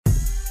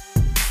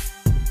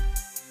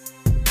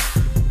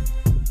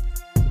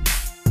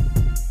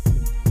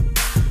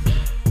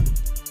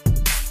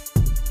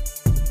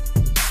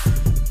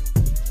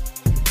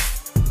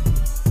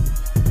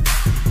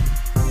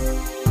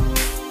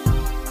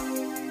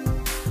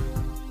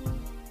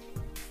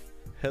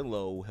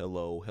Hello,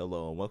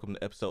 and welcome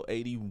to episode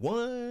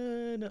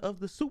 81 of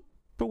the Super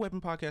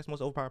Weapon Podcast,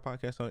 most overpowered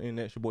podcast on the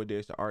internet. It's your boy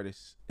Darius, the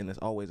artist, and as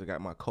always, I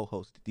got my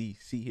co-host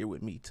DC here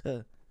with me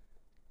today.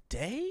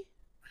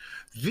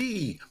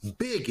 The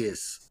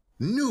biggest,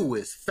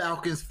 newest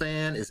Falcons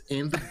fan is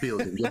in the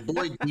building. Your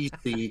boy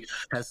DC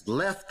has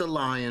left the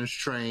Lions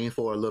train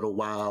for a little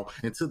while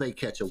until they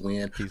catch a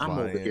win. I'm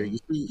lying. Over here.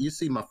 You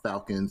see my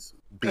Falcons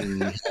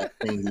beanie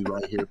thingy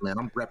right here, man.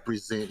 I'm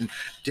representing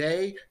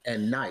day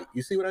and night.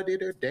 You see what I did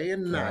there? Day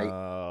and night.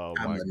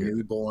 I'm a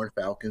newborn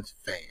Falcons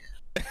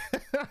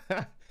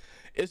fan.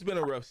 It's been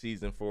a rough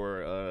season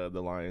for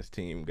the Lions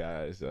team,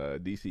 guys.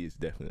 DC is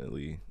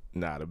definitely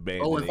not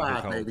abandoning his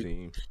home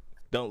team.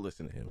 Don't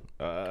listen to him.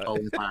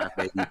 0-5,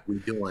 baby. We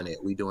doing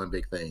it. We doing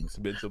big things. It's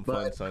been some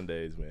fun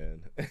Sundays,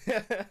 man.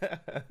 Yeah,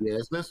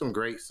 it's been some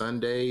great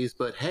Sundays.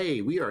 But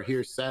hey, we are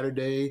here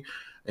Saturday,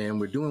 and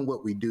we're doing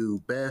what we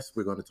do best.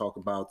 We're going to talk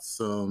about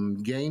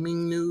some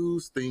gaming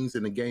news, things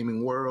in the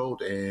gaming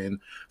world, and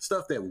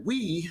stuff that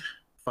we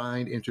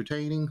find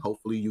entertaining.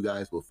 Hopefully, you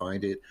guys will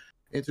find it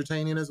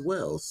entertaining as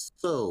well.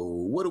 So,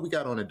 what do we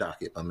got on the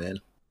docket, my man?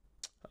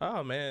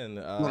 Oh man,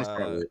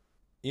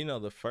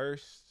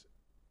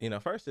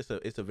 first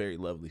it's a very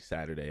lovely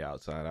Saturday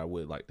outside. I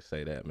would like to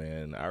say that,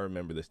 man. I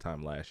remember this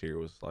time last year it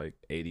was like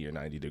 80 or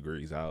 90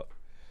 degrees out.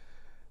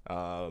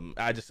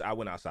 I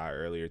went outside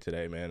earlier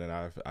today, man,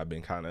 and I've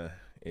been kind of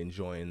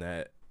enjoying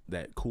that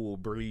cool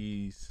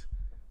breeze.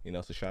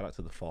 So shout out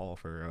to the fall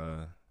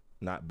for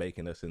not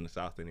baking us in the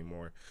South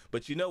anymore.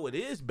 But what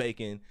is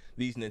baking?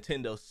 These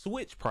Nintendo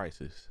Switch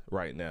prices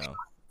right now.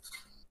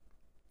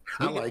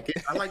 I like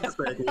it. I like the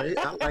segue.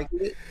 I like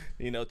it.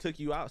 Took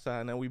you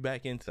outside. Now we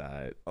back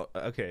inside.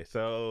 Okay,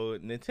 so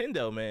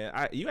Nintendo, man,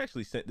 you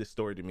actually sent this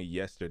story to me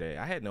yesterday.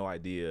 I had no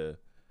idea.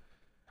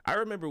 I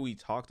remember we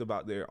talked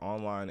about their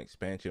online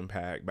expansion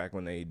pack back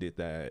when they did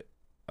that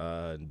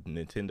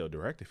Nintendo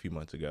Direct a few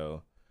months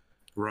ago.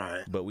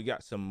 Right. But we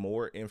got some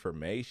more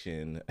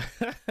information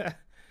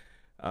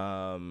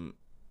that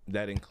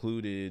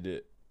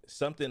included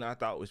something I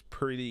thought was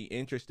pretty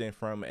interesting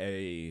from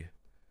an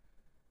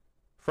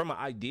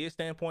idea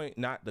standpoint,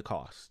 not the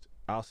cost.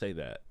 I'll say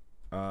that.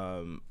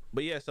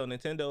 But yeah, so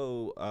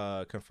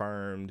Nintendo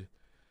confirmed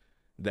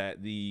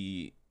that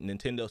the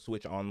Nintendo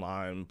Switch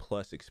Online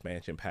Plus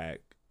expansion pack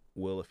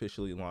will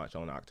officially launch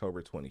on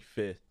October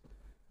 25th.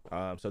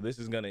 So this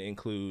is going to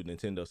include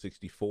Nintendo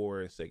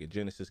 64 and Sega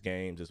Genesis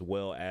games, as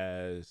well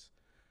as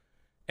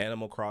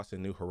Animal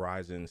Crossing New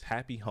Horizons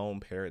Happy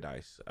Home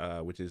Paradise,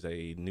 which is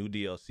a new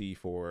DLC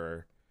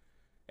for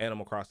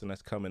Animal Crossing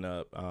that's coming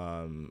up.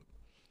 I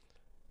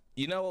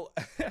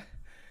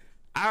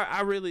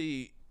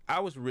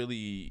was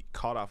really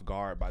caught off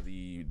guard by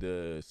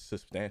the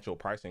substantial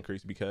price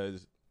increase,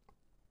 because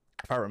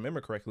if I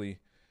remember correctly,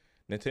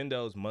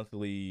 Nintendo's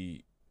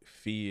monthly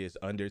fee is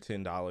under $10.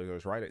 It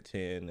was right at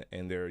 10,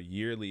 and their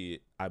yearly,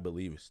 I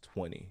believe, is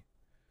 20.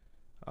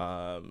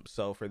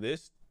 So for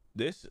this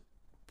is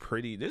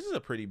a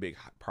pretty big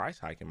price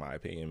hike in my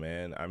opinion,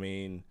 man. I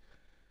mean,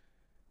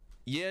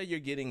 yeah, you're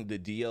getting the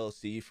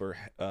DLC for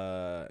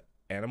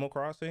Animal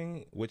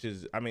Crossing, which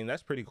is,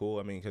 that's pretty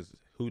cool. Because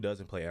who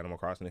doesn't play Animal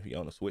Crossing if you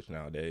own a Switch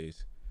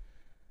nowadays?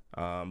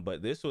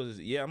 But this was,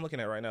 I'm looking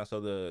at it right now.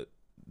 So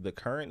the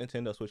current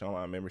Nintendo Switch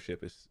Online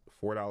membership is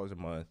 $4 a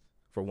month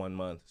for 1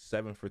 month,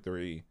 $7 for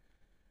 3,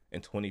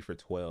 and $20 for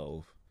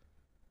 12.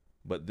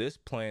 But this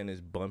plan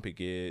is bumping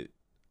it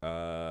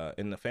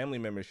in the family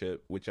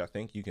membership, which I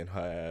think you can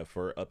have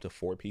for up to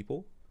 4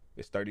 people.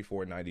 It's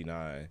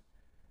 $34.99.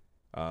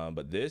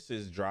 But this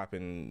is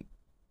dropping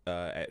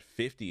at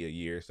 $50 a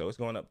year, so it's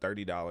going up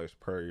 $30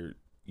 per,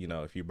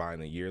 if you're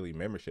buying a yearly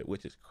membership,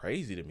 which is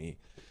crazy to me,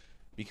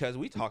 because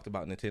we talked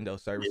about Nintendo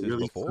services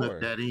before. Slipped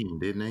that in,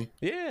 didn't they?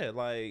 Yeah,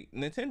 like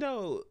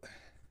Nintendo,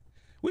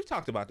 we've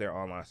talked about their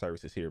online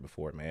services here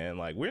before, man.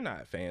 Like, we're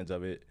not fans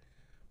of it,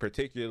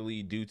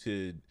 particularly due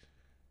to,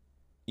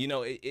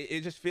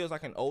 it just feels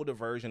like an older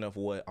version of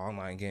what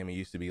online gaming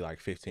used to be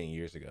like 15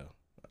 years ago.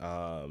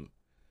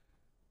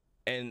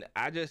 And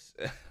I just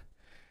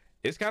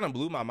it's kind of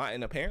blew my mind.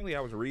 And apparently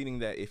I was reading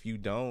that if you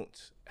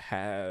don't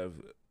have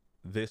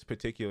this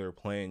particular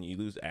plan, you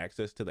lose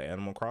access to the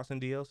Animal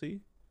Crossing DLC.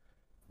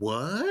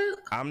 What?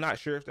 I'm not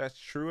sure if that's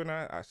true or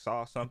not. I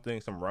saw some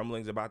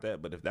rumblings about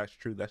that, but if that's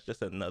true, that's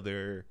just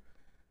another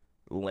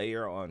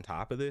layer on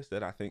top of this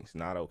that I think's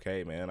not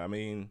okay,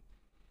 man.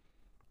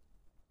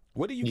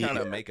 What do you kind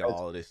of make of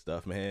all of this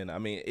stuff, man?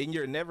 In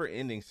your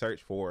never-ending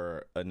search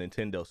for a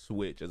Nintendo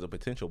Switch as a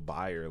potential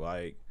buyer,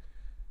 like,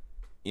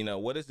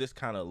 what does this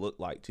kind of look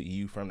like to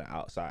you from the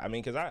outside?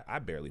 Because I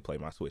barely play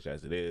my Switch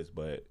as it is,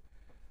 but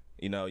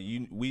we know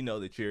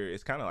that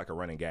it's kind of like a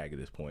running gag at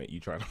this point. You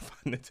trying to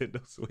find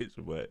Nintendo Switch,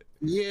 but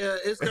yeah,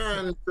 it's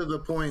gotten to the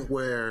point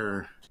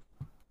where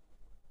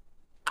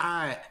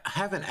I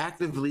haven't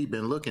actively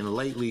been looking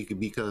lately,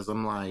 because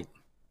I'm like,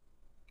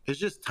 it's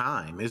just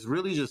time. It's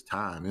really just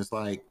time. It's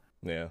like,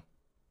 yeah,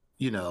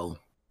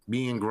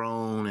 being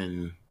grown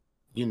and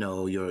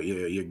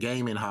your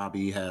gaming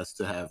hobby has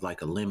to have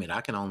like a limit.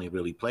 I can only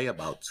really play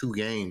about 2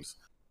 games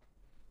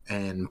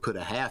and put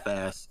a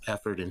half-ass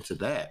effort into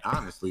that,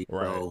 honestly.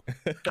 Right. So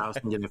I was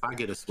thinking, if I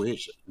get a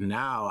Switch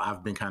now,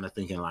 I've been kind of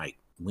thinking like,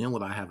 when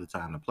will I have the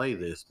time to play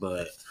this?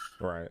 But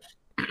Right.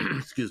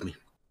 excuse me.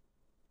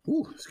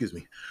 Ooh, excuse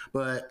me.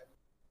 But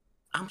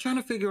I'm trying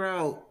to figure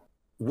out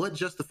what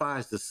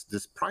justifies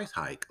this price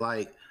hike.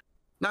 Like,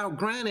 now,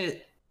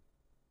 granted,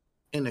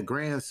 in the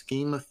grand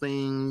scheme of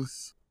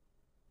things,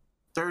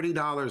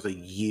 $30 a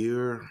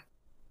year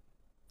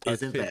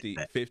isn't 50,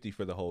 that bad. 50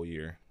 for the whole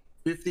year.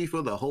 50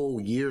 for the whole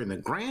year in the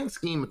grand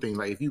scheme of things,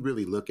 like if you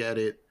really look at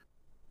it,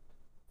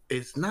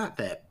 it's not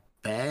that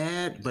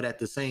bad. But at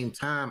the same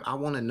time, I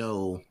want to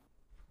know,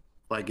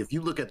 like, if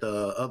you look at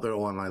the other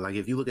online, like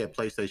if you look at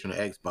PlayStation or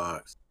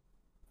Xbox,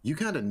 you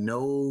kind of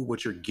know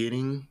what you're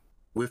getting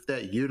with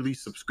that yearly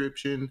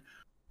subscription.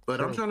 But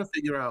True. I'm trying to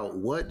figure out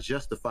what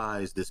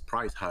justifies this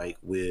price hike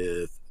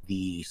with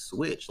the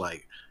Switch.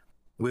 Like,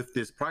 with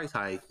this price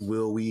hike,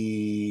 will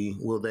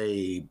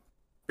they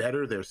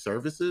better their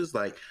services?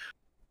 Like,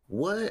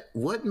 what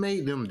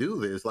made them do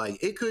this?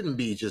 Like, it couldn't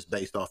be just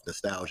based off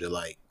nostalgia,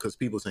 like, because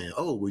people saying,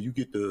 oh, well, you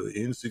get the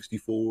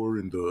N64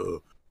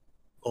 and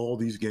all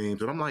these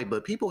games, and I'm like,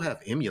 but people have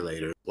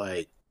emulators.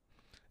 Like,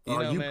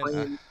 are you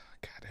playing?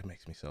 God, that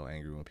makes me so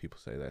angry when people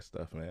say that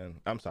stuff, man.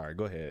 I'm sorry,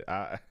 go ahead.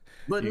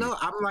 No,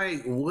 I'm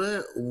like,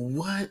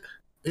 what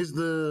is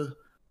the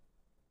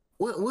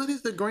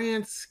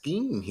grand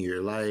scheme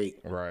here? Like,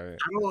 right.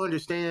 I don't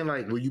understand.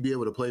 Like, will you be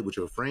able to play with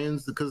your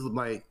friends? Because,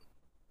 like,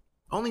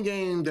 only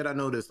game that I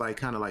know that's like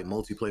kind of like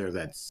multiplayer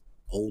that's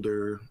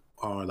older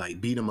are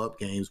like beat 'em up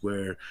games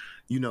where,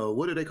 you know,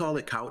 what do they call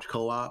it? Couch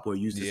co-op, where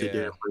you used to sit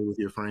there and play with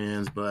your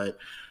friends. But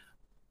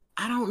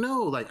I don't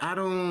know. Like,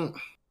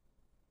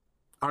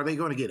 are they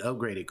going to get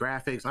upgraded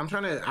graphics?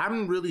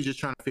 I'm really just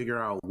trying to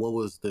figure out what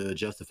was the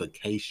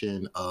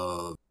justification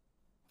of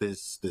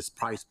this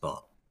price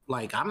bump.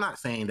 Like, I'm not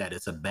saying that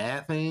it's a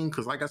bad thing,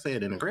 because like I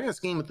said, in the grand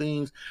scheme of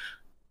things,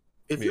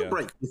 if you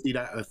break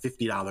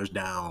 $50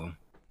 down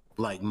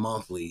like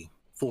monthly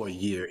for a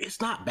year, it's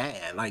not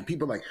bad. Like,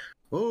 people are like,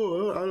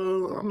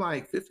 oh, I'm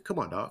like, come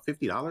on, dog,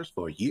 $50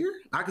 for a year?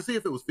 I could see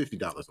if it was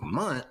 $50 a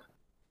month,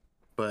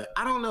 but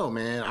I don't know,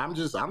 man.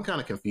 I'm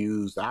kind of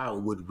confused. I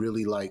would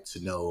really like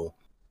to know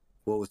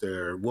what was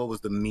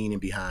the meaning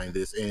behind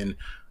this, and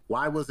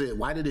why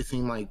did it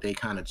seem like they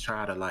kind of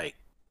try to like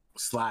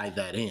slide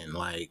that in?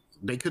 Like,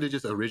 they could have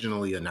just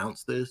originally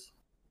announced this,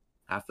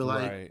 I feel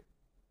like,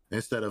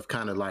 instead of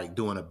kind of like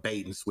doing a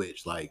bait and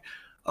switch, like,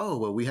 oh,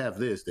 well, we have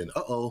this, then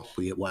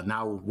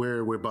now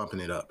we're bumping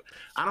it up.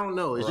 I don't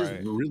know. It's just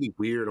really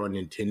weird on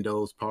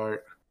Nintendo's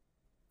part,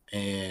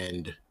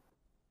 and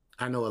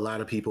I know a lot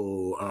of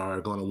people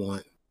are going to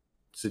want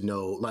to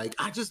know, like,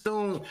 I just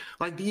don't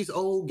like these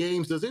old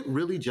games. Does it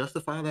really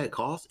justify that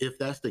cost if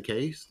that's the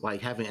case?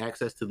 Like, having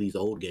access to these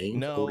old games?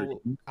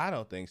 No, I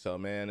don't think so,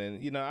 man.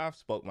 And, you know, I've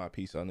spoke my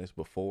piece on this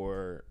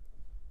before,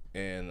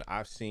 and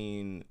I've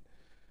seen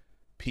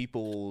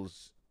people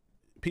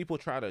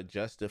try to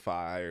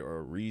justify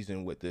or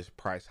reason with this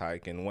price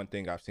hike. And one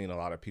thing I've seen a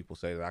lot of people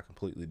say that I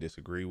completely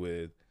disagree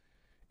with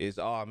is,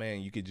 oh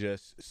man, you could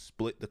just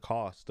split the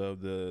cost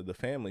of the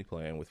family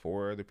plan with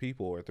 4 other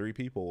people or 3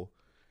 people.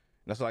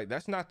 And it's like,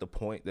 that's not the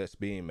point that's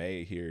being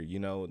made here. You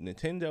know,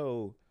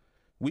 Nintendo,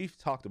 we've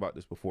talked about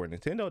this before.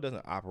 Nintendo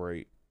doesn't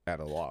operate at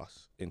a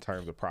loss in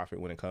terms of profit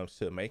when it comes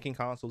to making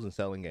consoles and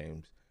selling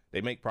games.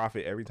 They make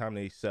profit every time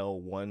they sell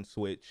one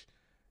Switch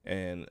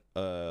and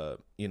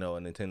you know,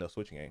 a Nintendo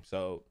Switch game.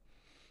 So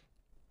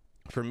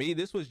for me,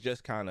 this was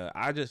just kind of,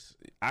 I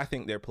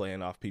think they're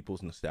playing off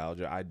people's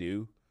nostalgia. I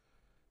do,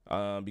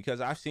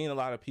 because I've seen a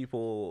lot of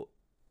people,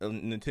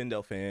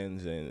 Nintendo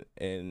fans,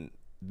 and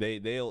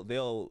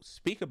they'll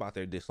speak about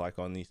their dislike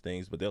on these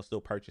things, but they'll still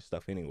purchase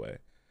stuff anyway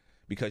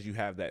because you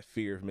have that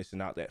fear of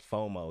missing out, that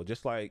FOMO.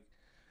 Just like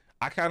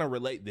I kind of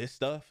relate this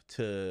stuff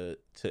to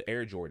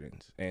Air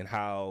Jordans and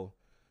how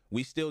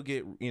we still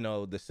get, you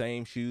know, the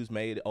same shoes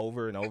made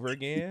over and over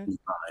again,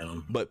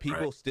 but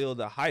people still,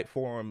 the hype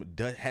for them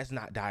has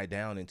not died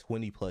down in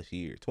 25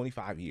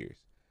 years.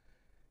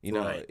 You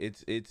know,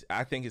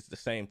 I think it's the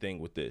same thing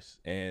with this.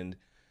 And,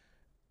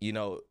 you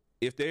know,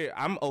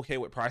 I'm okay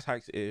with price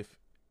hikes if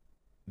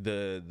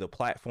the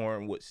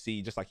platform would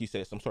see, just like you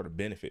said, some sort of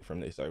benefit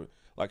from this, or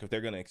like if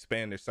they're going to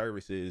expand their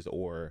services,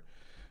 or,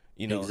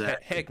 you know,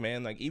 heck,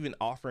 man, like even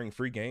offering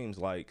free games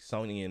like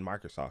Sony and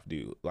Microsoft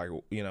do. Like,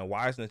 you know,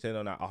 why is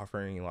Nintendo not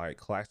offering like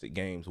classic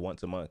games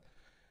once a month?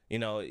 You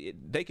know,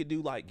 they could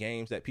do like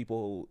games that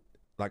people,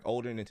 like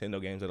older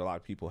Nintendo games that a lot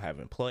of people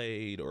haven't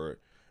played, or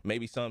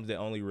maybe some that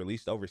only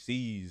released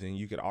overseas, and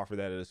you could offer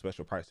that at a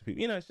special price to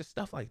people. You know, it's just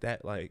stuff like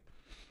that. Like,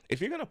 if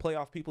you're going to play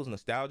off people's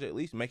nostalgia, at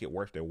least make it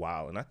worth their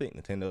while. And I think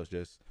Nintendo's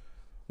just,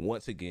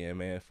 once again,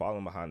 man,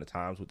 falling behind the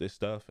times with this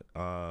stuff.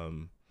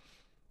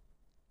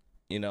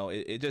 You know,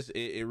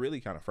 it really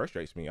kind of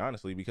frustrates me,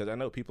 honestly, because I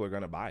know people are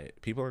going to buy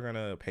it. People are going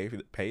to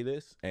pay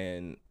this,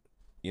 and,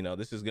 you know,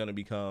 this is going to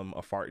become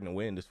a fart in the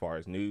wind as far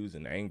as news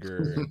and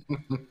anger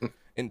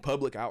and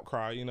public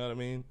outcry, you know what I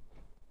mean?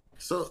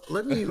 So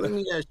let me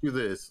ask you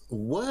this.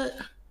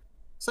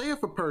 say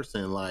if a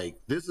person, like,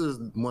 this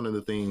is one of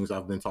the things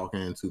I've been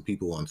talking to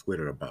people on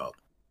Twitter about.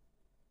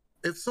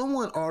 If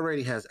someone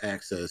already has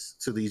access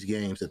to these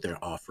games that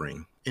they're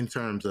offering in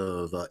terms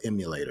of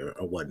emulator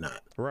or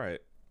whatnot,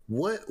 Right.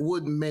 what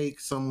would make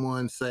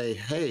someone say,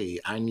 "Hey,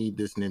 I need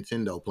this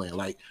Nintendo plan"?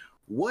 Like,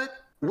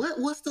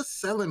 what's the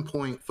selling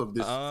point for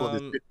this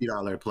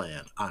 $50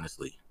 plan?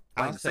 Honestly,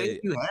 I'll like, say if say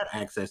you had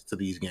access to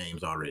these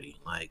games already,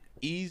 like,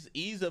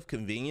 ease of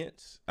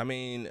convenience. I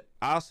mean,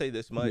 I'll say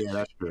this much, yeah,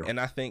 that's true. and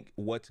I think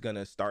what's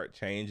gonna start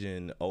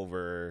changing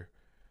over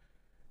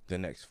the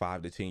next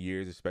 5 to 10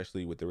 years,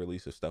 especially with the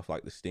release of stuff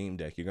like the Steam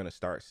Deck, you're gonna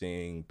start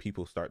seeing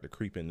people start to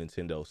creep in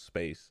Nintendo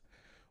space,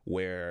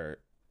 where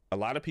a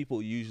lot of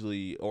people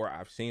usually, or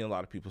I've seen a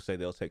lot of people say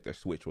they'll take their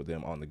Switch with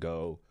them on the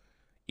go,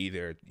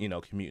 either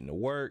commuting to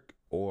work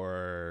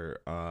or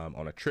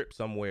on a trip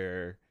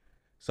somewhere.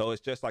 So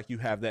it's just like you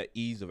have that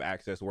ease of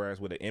access. Whereas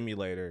with an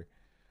emulator,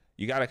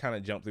 you got to kind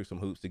of jump through some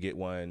hoops to get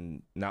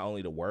one, not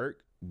only to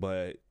work,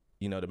 but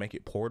to make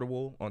it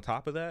portable on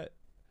top of that.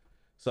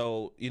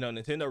 So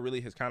Nintendo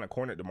really has kind of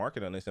cornered the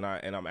market on this, and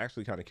I'm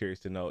actually kind of curious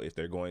to know if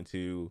they're going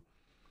to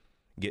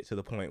get to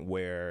the point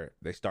where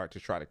they start to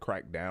try to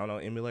crack down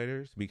on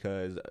emulators,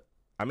 because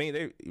I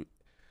mean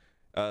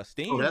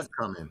Steam. Oh, that's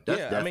coming.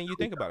 Yeah, I mean, you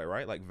think about it,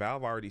 right? Like,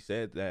 Valve already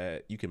said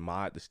that you can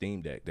mod the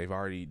Steam Deck.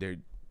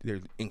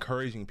 They're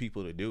encouraging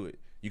people to do it.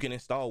 You can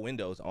install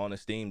Windows on a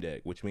Steam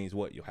Deck, which means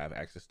what? You'll have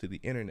access to the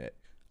internet,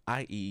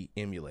 i.e.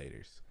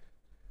 emulators.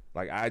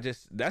 Like,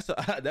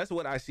 that's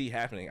what I see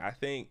happening. I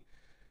think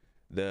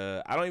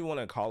I don't even want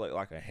to call it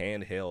like a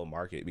handheld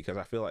market, because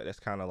I feel like that's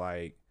kind of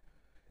like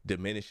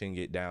diminishing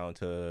it down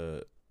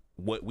to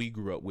what we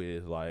grew up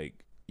with,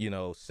 like,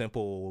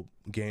 simple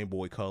Game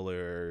Boy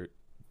Color,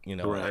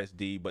 Right.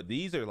 SD. But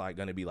these are like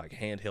going to be like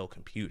handheld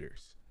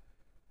computers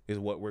is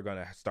what we're going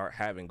to start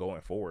having going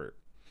forward.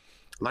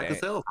 Like And a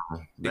cell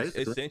phone,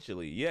 basically.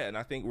 essentially, yeah. And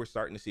I think we're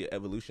starting to see an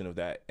evolution of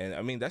that. And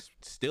I mean, that's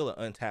still an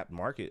untapped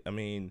market. I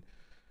mean,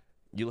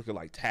 you look at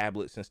like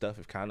tablets and stuff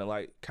have kind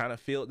of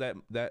filled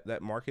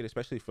that market,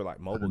 especially for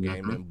like mobile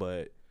gaming.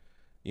 But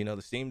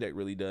the Steam Deck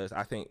really does,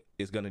 I think,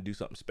 is going to do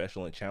something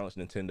special and challenge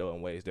Nintendo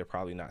in ways they're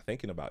probably not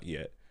thinking about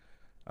yet.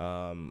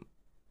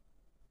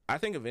 I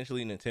think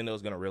eventually Nintendo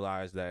is going to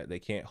realize that they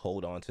can't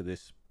hold on to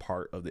this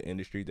part of the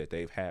industry that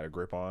they've had a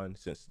grip on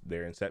since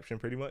their inception,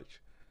 pretty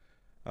much.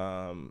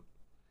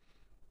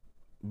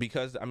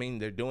 Because I mean,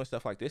 they're doing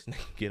stuff like this and they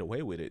can get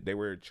away with it. They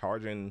were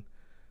charging,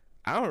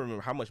 I don't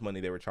remember how much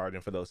money they were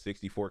charging for those the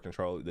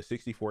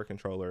 64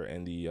 controller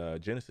and the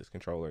Genesis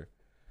controller.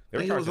 They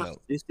were charging like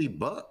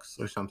 $50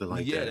 or something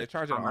like that. Yeah, they're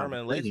charging an arm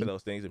and leg for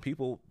those things, and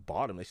people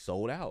bought them. They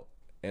sold out,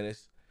 and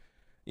it's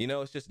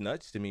it's just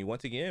nuts to me.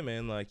 Once again,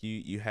 man, like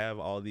you have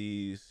all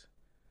these.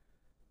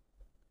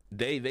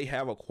 They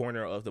have a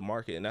corner of the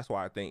market, and that's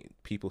why I think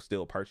people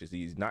still purchase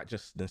these, not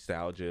just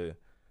nostalgia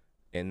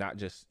and not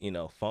just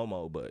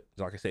FOMO, but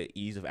like I said,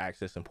 ease of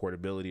access and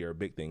portability are a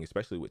big thing,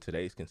 especially with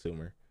today's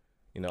consumer.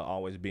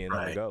 Always being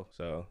on the go.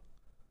 So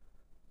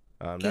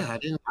yeah,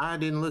 I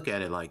didn't look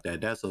at it like that.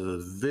 That's a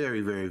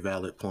very, very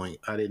valid point.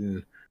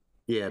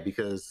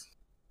 Because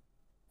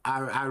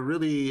I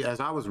really, as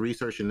I was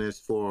researching this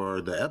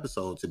for the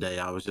episode today,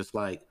 I was just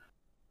like,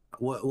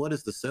 what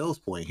is the sales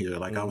point here?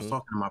 Like, I was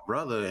talking to my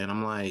brother, and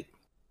I'm like,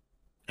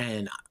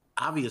 and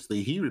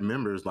obviously he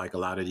remembers like a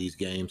lot of these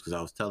games, because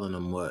I was telling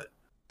him what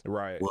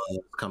was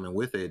coming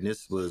with it. And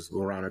this was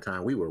around the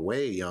time we were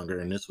way younger,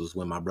 and this was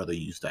when my brother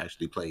used to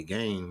actually play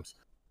games.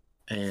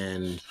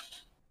 And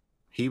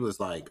he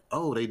was like,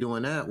 "Oh, they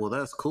doing that? Well,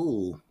 that's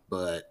cool."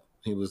 But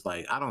he was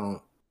like, "I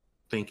don't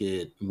think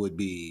it would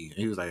be."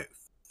 He was like,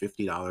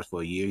 $50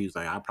 for a year. He was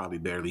like, "I probably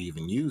barely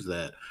even use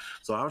that."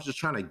 So I was just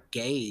trying to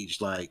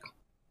gauge, like,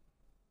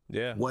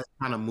 what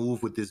kind of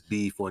move would this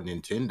be for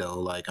Nintendo?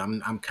 Like,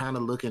 I'm kind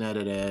of looking at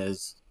it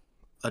as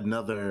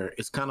another.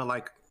 It's kind of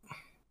like,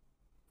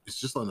 it's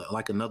just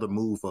like another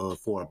move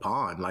for a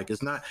pawn. Like,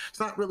 it's not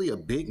really a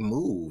big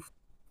move.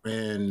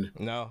 And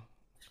no.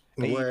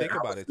 And you think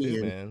about it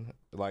too, man.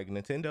 Like,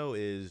 Nintendo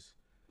is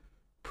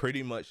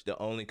pretty much the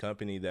only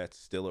company that's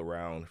still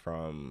around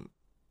from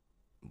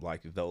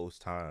like those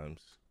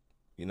times,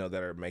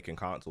 that are making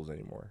consoles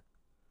anymore.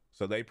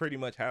 So they pretty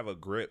much have a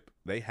grip.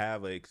 They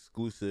have an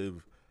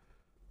exclusive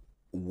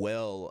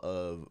well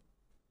of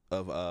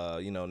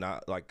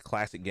not like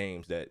classic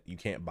games that you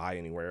can't buy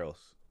anywhere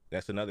else.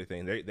 That's another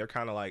thing. They're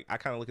kind of like, I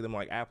kind of look at them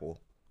like Apple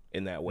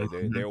in that way.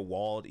 They're a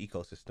walled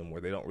ecosystem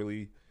where they don't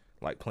really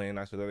like playing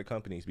nice with other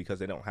companies because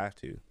they don't have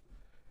to.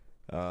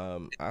 I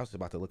was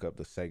about to look up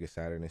the Sega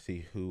Saturn and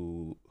see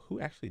who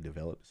actually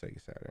developed the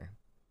Sega Saturn.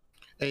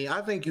 Hey,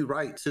 I think you're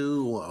right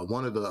too.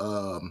 One of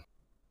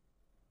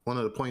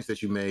the points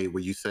that you made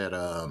where you said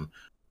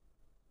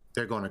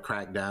they're going to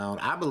crack down.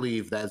 I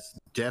believe that's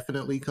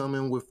definitely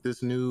coming with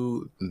this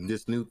new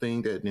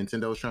thing that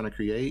Nintendo's trying to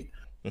create,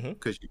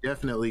 because you're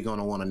definitely going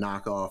to want to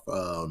knock off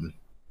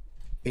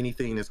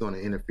anything that's going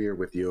to interfere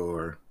with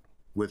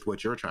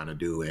what you're trying to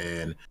do.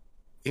 And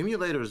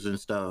emulators and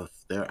stuff,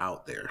 they're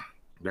out there.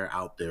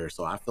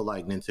 So I feel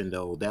like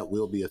Nintendo, that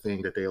will be a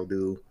thing that they'll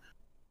do.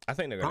 I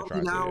think they're gonna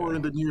Probably try to. now or Yeah.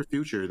 in the near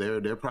future.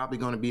 They're probably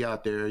going to be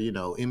out there, you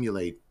know,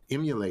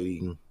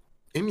 emulating,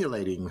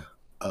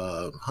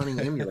 hunting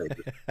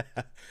emulators.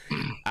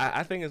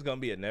 I think it's gonna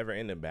be a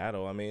never-ending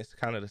battle. I mean, it's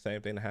kind of the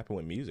same thing that happened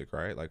with music,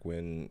 right? Like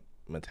when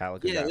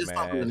Metallica Yeah, got it's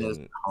something mad, that's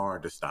and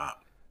hard to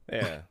stop.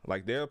 yeah,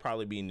 like there'll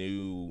probably be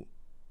new.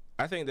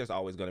 I think there's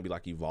always going to be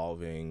like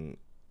evolving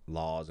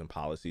laws and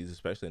policies,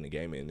 especially in the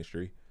gaming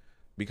industry,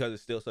 because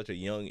it's still such a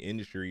young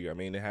industry. I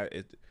mean,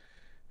 it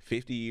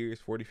 50 years,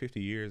 40,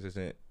 50 years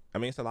isn't. I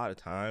mean, it's a lot of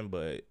time,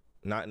 but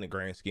not in the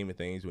grand scheme of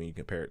things when you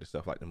compare it to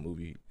stuff like the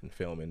movie and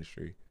film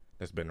industry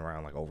that's been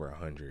around like over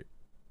 100.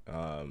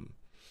 Um,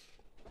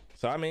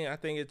 so I mean, I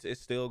think it's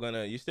still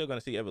gonna you're still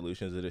gonna see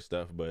evolutions of this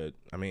stuff, but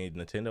I mean,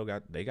 Nintendo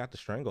got the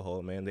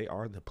stranglehold, man. They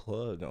are the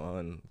plug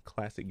on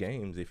classic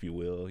games, if you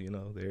will. You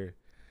know, they're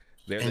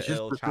And the just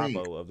El to think,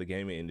 Chapo of the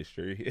gaming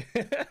industry.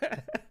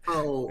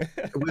 so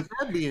with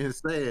that being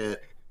said,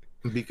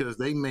 because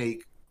they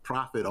make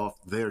profit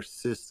off their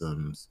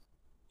systems,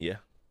 Yeah,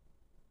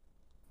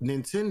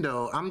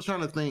 Nintendo, I'm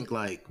trying to think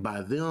like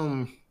by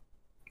them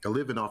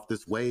living off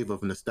this wave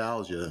of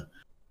nostalgia,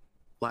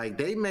 like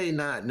they may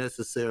not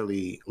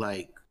necessarily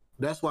like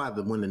that's why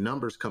when the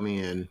numbers come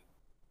in,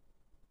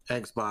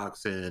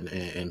 Xbox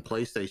and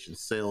PlayStation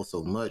sell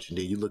so much, and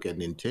then you look at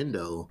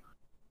Nintendo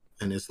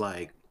and it's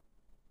like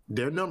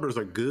their numbers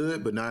are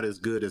good, but not as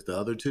good as the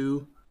other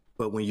two.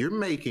 But when you're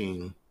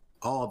making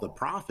all the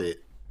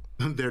profit,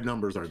 their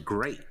numbers are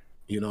great.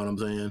 You know what I'm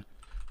saying?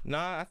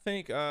 nah, I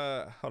think.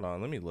 Hold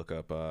on, let me look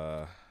up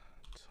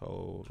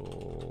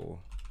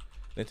total.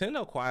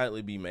 Nintendo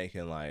quietly be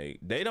making like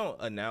they don't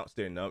announce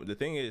their number. The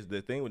thing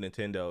with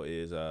Nintendo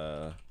is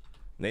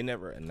they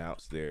never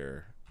announce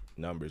their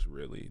numbers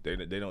really. They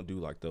don't do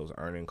like those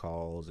earning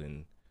calls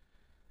and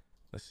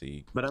let's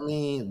see. But I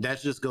mean,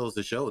 that just goes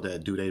to show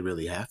that do they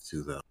really have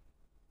to though?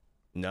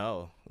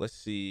 No, let's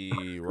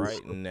see.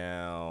 Right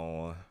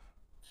now,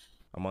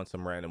 I'm on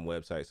some random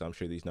website, so I'm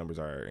sure these numbers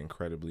are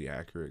incredibly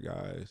accurate,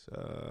 guys.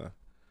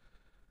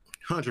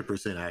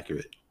 100%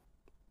 accurate.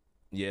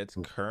 Yeah, it's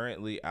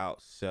currently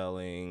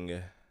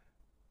outselling.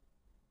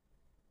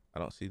 I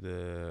don't see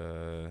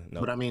the no.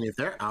 But I mean, if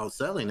they're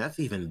outselling, that's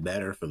even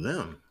better for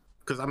them.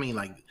 Because I mean,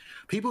 like,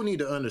 people need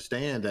to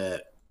understand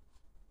that,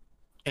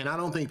 and I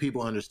don't think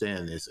people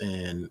understand this,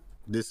 and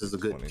this is a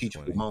good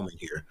teachable 2020. moment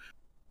here.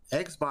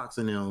 Xbox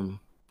and them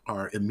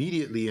are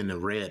immediately in the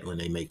red when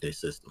they make their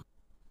system.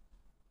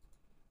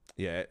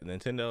 Yeah,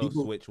 Nintendo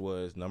People Switch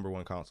was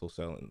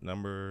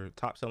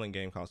top selling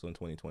game console in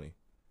 2020.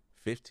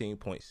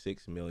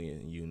 15.6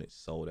 million units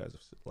sold as of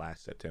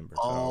last September.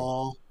 So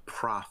all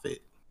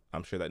profit.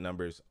 I'm sure that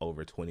number is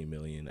over 20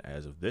 million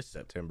as of this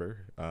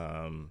September.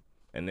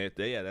 And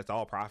that's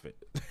all profit.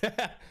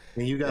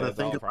 And you got to That's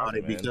think all about profit,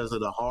 it man. because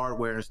of the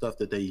hardware and stuff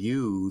that they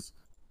use.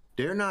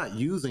 They're not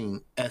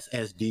using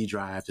SSD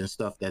drives and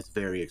stuff that's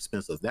very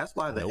expensive. That's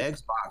why the Nope.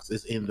 Xbox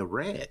is in the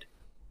red.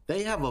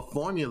 They have a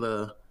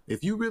formula.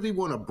 If you really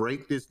want to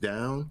break this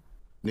down,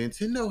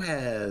 Nintendo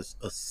has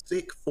a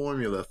sick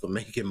formula for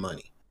making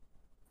money.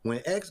 When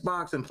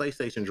Xbox and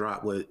PlayStation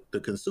drop, what the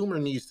consumer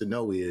needs to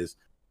know is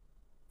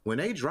when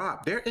they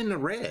drop, they're in the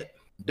red.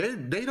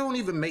 They don't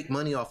even make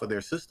money off of their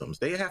systems.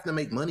 They have to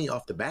make money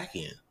off the back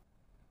end.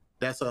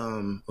 That's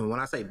when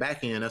I say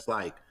back end, that's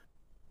like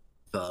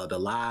the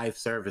live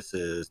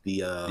services,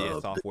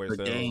 Software the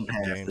sales, game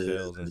game passes.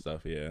 sales and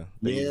stuff. Yeah,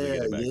 they usually Yeah,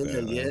 get it back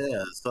then.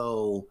 yeah.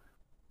 So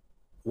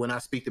when I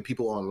speak to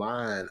people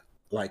online,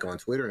 like on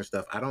Twitter and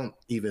stuff, I don't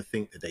even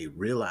think that they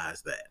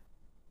realize that.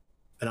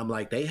 And I'm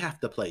like, they have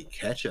to play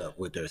catch up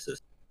with their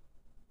system.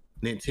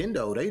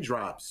 Nintendo, they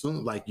drop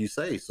soon, like you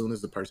say, soon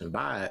as the person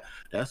buy it,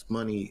 that's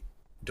money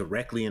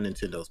directly in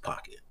Nintendo's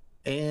pocket.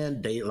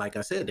 And they, like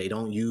I said, they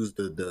don't use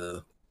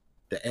the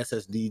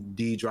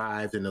SSD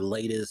drives and the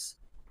latest.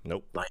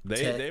 Nope. Like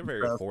They're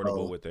very stuff,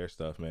 affordable so. with their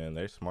stuff, man.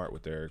 They're smart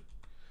with their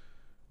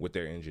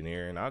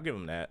engineering. I'll give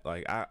them that.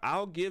 Like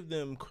I'll give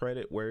them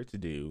credit where it's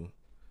due,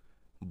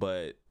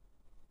 but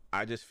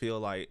I just feel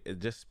like it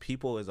just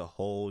people as a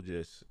whole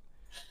just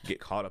get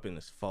caught up in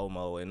this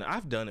FOMO, and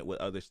I've done it with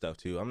other stuff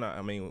too.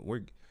 I mean,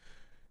 we're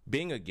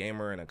being a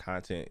gamer and a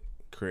content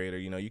creator.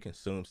 You know, you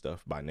consume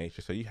stuff by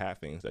nature, so you have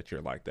things that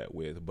you're like that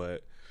with.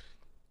 But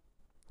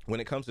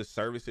when it comes to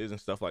services and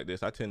stuff like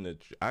this, I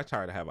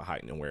try to have a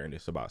heightened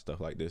awareness about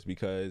stuff like this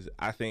because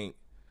I think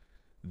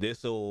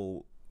this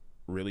will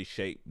really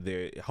shape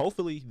their.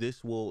 Hopefully,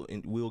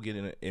 we'll get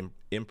an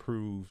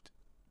improved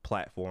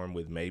platform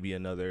with maybe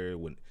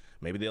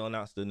maybe they'll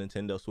announce the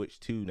Nintendo Switch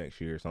 2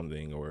 next year or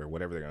something, or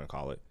whatever they're gonna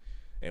call it,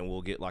 and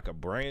we'll get like a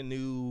brand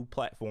new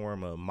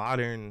platform, a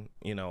modern,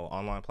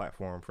 online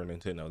platform for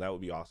Nintendo. That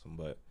would be awesome.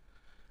 But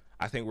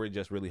I think we're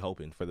just really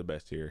hoping for the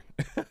best here.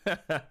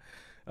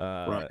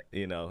 Right.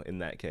 In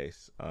that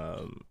case.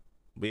 But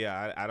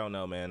yeah, I don't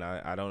know, man.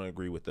 I don't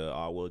agree with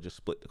we'll just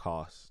split the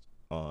cost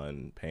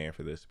on paying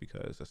for this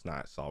because that's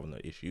not solving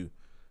the issue.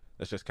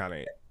 That's just kind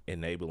of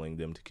enabling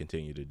them to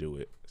continue to do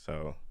it.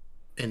 So,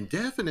 And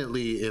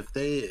definitely if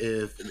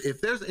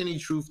there's any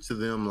truth to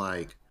them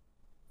like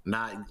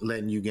not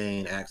letting you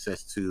gain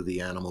access to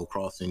the Animal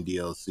Crossing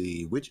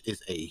DLC, which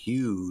is a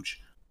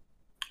huge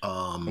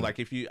like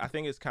if you, I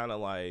think it's kind of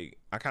like,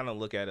 I kind of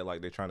look at it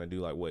like they're trying to do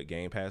like what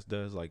Game Pass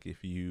does. Like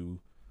if you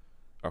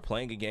are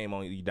playing a game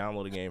on, you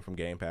download a game from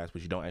Game Pass,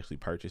 but you don't actually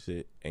purchase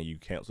it, and you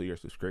cancel your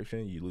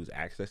subscription, you lose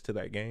access to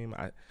that game.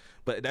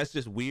 But that's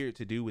just weird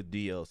to do with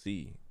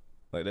DLC.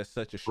 Like that's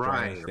such a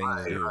strange thing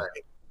to do.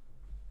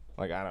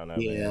 Like I don't know.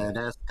 Yeah, man.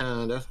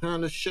 that's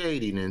kind of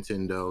shady,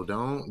 Nintendo.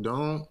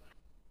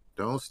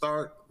 Don't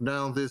start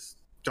down this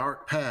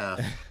dark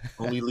path.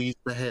 Only leads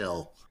to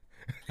hell.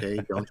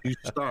 Okay, don't you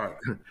start.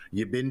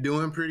 You've been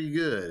doing pretty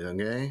good.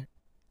 Okay.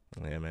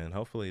 Yeah, man.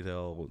 Hopefully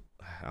they'll.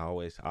 I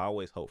always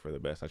hope for the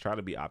best. I try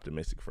to be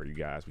optimistic for you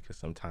guys because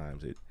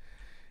sometimes it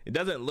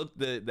doesn't look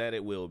that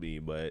it will be.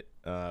 But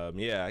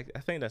yeah, I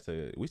think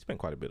we spent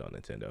quite a bit on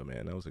Nintendo,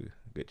 man. That was a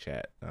good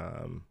chat.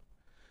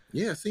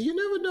 Yeah, see, you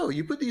never know.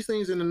 You put these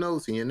things in the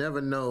notes, and you never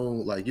know.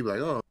 Like you're like,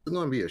 oh, it's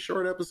going to be a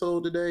short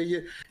episode today.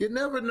 You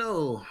never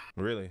know.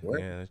 Really,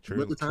 yeah,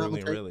 true,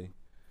 truly, really.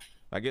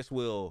 I guess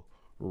we'll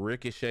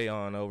ricochet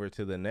on over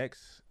to the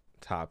next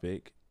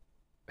topic.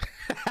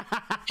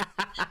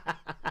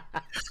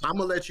 I'm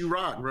gonna let you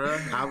rock, bro.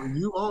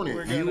 You own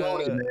it. You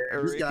own it, man.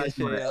 This guy's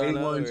doing an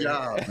A1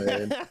 job,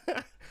 man.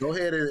 Go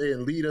ahead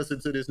and lead us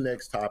into this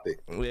next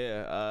topic.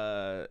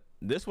 Yeah,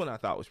 this one I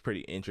thought was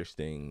pretty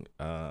interesting.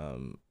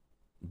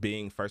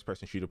 Being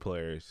first-person shooter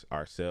players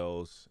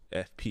ourselves,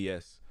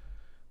 FPS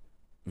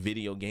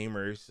video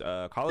gamers,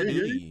 Call of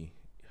Duty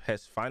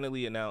has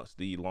finally announced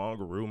the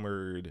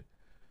long-rumored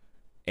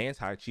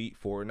anti-cheat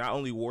for not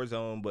only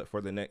Warzone but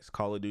for the next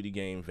Call of Duty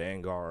game,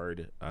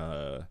 Vanguard.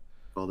 Call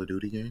of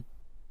Duty game?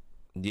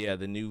 Yeah,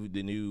 the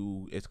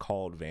new it's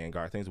called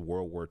Vanguard. I think it's a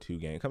World War II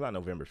game. It comes out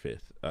November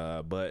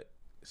 5th. But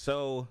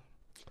so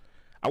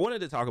I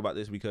wanted to talk about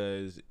this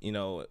because, you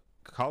know,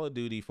 Call of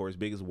Duty, for as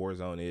big as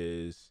Warzone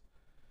is,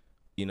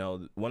 you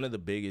know, one of the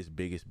biggest,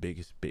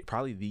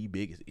 probably the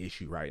biggest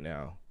issue right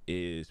now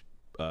is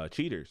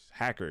cheaters,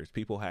 hackers,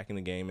 people hacking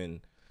the game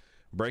and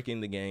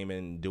breaking the game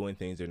and doing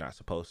things they're not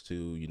supposed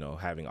to, you know,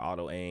 having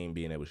auto aim,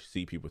 being able to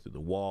see people through the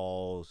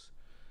walls,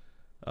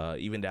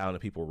 even down to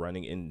people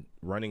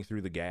running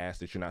through the gas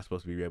that you're not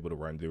supposed to be able to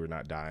run through or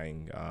not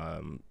dying.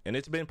 And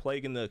it's been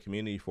plaguing the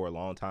community for a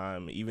long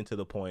time, even to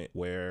the point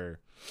where,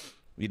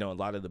 you know, a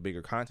lot of the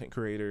bigger content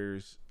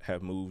creators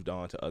have moved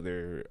on to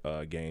other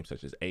games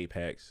such as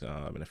Apex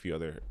and a few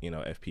other, you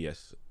know,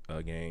 FPS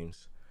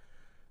games.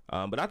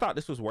 But I thought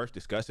this was worth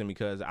discussing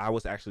because I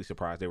was actually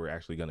surprised they were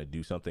actually going to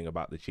do something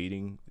about the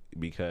cheating,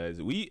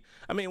 because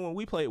when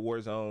we played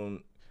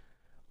Warzone,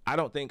 I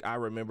don't think I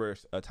remember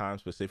a time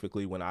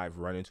specifically when I've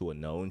run into a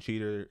known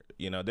cheater.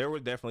 You know, there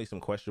were definitely some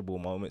questionable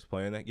moments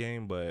playing that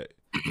game, but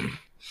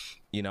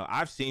you know,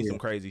 I've seen some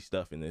crazy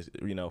stuff in this,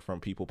 you know,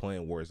 from people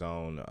playing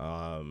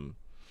Warzone.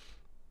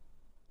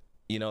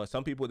 You know,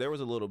 some people, there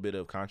was a little bit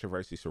of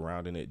controversy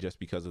surrounding it just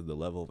because of the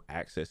level of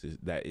access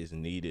that is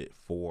needed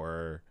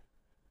for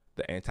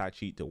the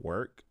anti-cheat to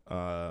work.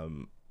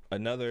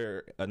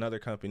 Another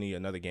company,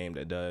 another game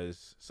that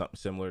does something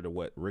similar to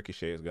what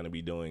Ricochet is going to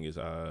be doing is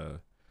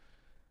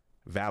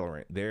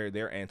Valorant.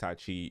 Their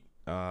anti-cheat,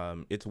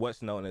 it's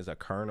what's known as a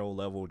kernel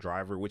level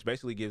driver, which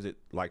basically gives it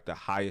like the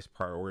highest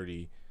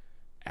priority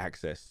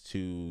access to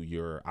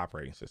your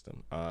operating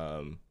system,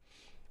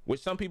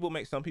 which some people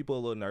a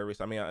little nervous.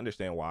 I mean, I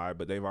understand why,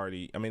 but they've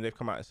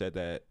come out and said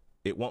that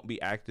it won't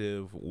be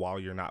active while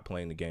you're not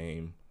playing the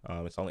game.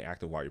 It's only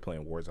active while you're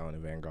playing Warzone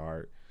and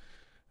Vanguard.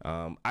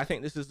 I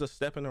think this is the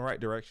step in the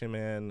right direction,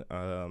 man.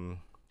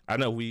 I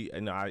know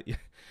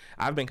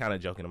I've been kind of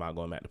joking about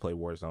going back to play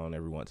Warzone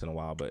every once in a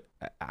while, but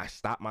I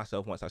stop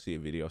myself once I see a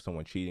video of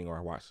someone cheating, or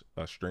I watch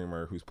a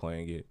streamer who's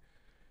playing it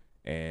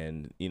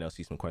and, you know,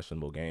 see some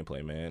questionable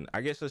gameplay, man. I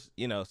guess it's,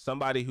 you know,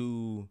 somebody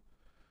who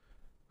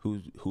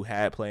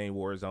had playing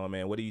Warzone,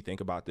 man, what do you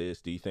think about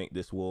this? Do you think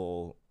this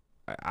will,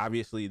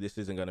 obviously this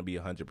isn't going to be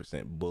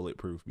 100%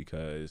 bulletproof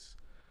because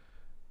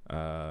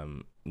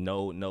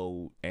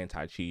no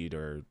anti-cheat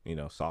or, you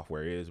know,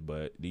 software is,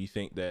 but do you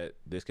think that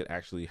this could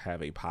actually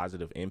have a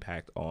positive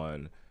impact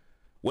on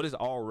what is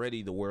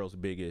already the world's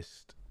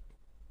biggest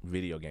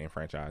video game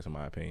franchise, in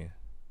my opinion?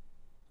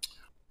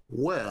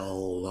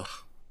 Well,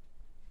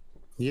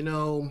 you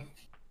know,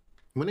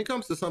 when it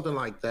comes to something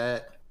like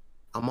that,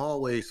 I'm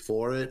always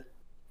for it,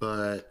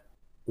 but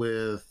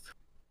with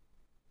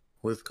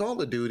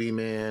Call of Duty,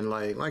 man,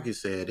 like you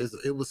said,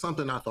 it was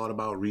something I thought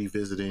about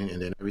revisiting,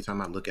 and then every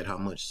time I look at how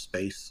much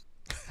space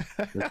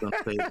it's gonna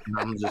take,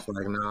 I'm just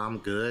like, nah, I'm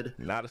good.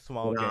 Not a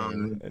small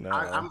game.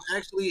 I'm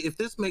actually, if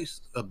this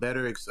makes a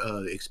better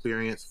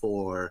experience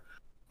for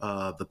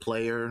the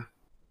player,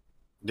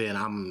 then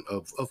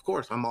of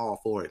course I'm all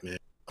for it, man.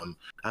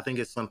 I think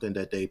it's something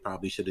that they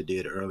probably should have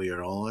did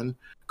earlier on.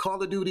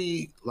 Call of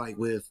Duty, like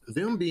with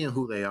them being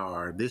who they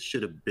are, this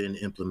should have been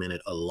implemented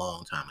a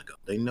long time ago.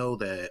 They know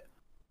that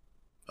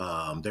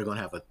they're going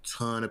to have a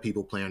ton of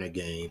people playing their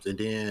games. And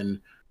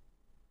then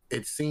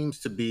it seems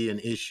to be an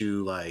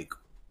issue, like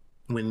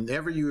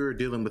whenever you're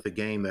dealing with a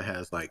game that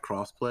has like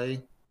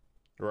crossplay,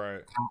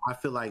 right? I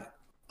feel like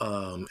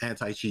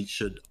anti-cheat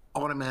should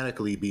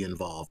automatically be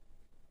involved.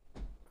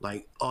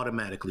 Like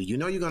automatically, you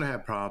know, you're going to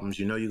have problems,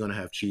 you know, you're going to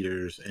have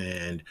cheaters,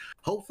 and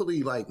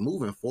hopefully like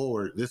moving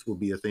forward, this will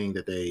be a thing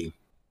that they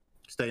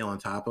stay on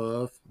top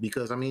of,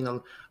 because I mean,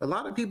 a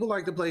lot of people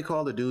like to play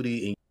Call of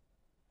Duty and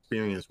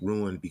experience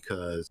ruined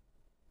because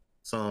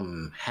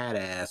some hat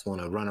ass want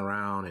to run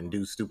around and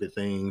do stupid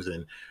things.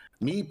 And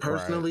me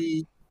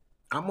personally,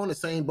 right. I'm on the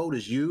same boat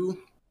as you.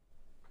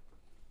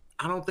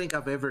 I don't think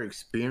I've ever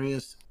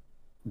experienced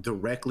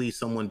directly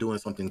someone doing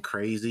something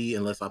crazy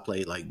unless I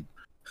played like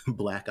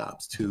Black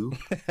Ops 2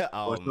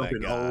 or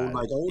something old,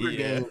 like older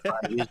games.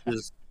 Like, it's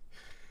just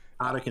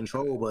out of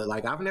control. But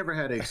like, I've never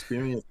had an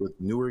experience with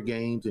newer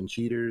games and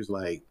cheaters.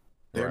 Like,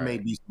 there may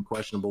be some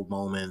questionable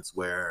moments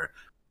where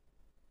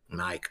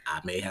like I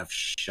may have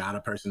shot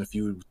a person a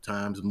few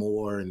times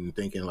more and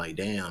thinking like,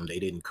 damn, they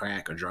didn't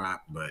crack or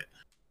drop. But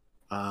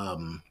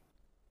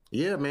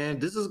yeah, man,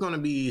 this is going to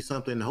be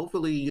something.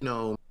 Hopefully, you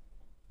know,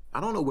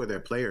 I don't know where their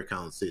player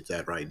count sits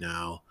at right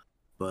now,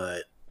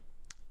 but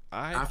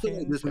I feel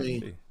like this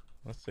may.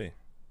 Let's see.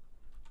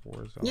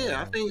 Warzone.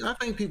 Yeah, I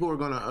think people are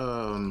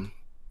gonna.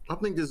 I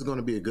think this is going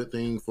to be a good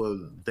thing for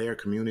their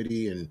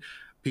community, and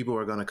people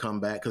are going to come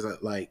back, because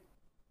like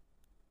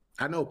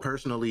I know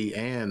personally,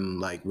 and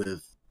like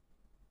with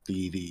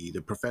the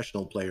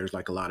professional players,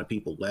 like a lot of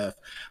people left.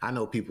 I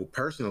know people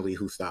personally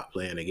who stopped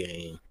playing the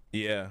game.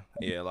 Yeah,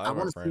 a lot of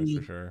our friends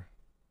for sure.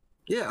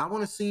 Yeah, I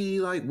want to see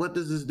like, what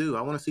does this do?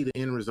 I want to see the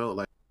end result,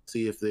 like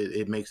see if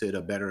it makes it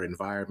a better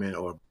environment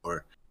or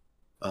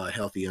a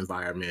healthy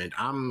environment.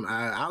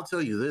 I'll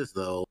tell you this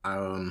though.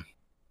 I've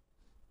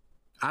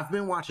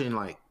been watching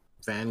like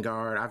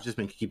Vanguard. I've just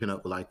been keeping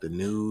up with like the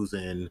news,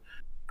 and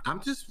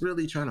I'm just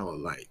really trying to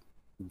like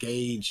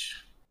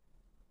gauge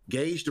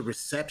the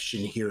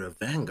reception here of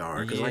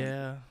Vanguard, because like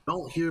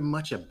don't hear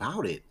much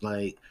about it.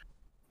 Like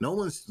no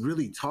one's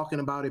really talking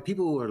about it.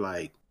 People are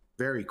like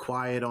very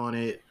quiet on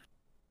it,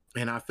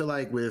 and I feel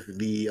like with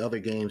the other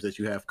games that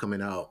you have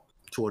coming out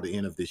toward the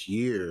end of this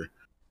year,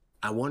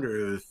 I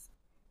wonder if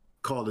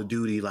Call of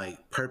Duty like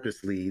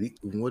purposely,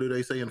 what do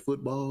they say in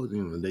football?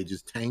 You know, they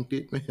just tanked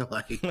it.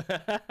 Like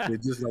they're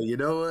just like, you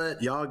know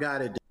what, y'all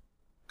got it.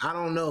 I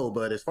don't know,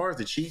 but as far as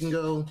the cheating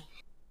go,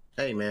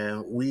 hey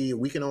man,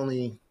 we can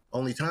only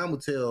time will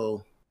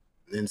tell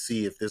and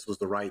see if this was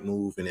the right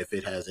move and if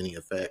it has any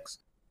effects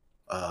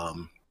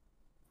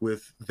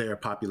with their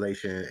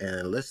population.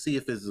 And let's see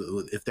if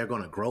they're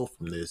going to grow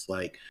from this.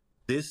 Like,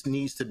 this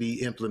needs to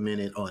be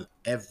implemented on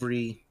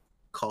every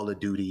Call of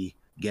Duty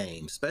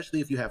game, especially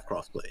if you have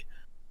crossplay.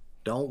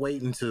 Don't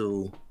wait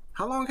until,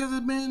 how long has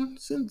it been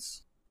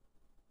since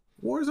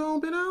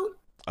Warzone been out?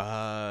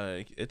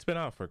 It's been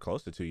out for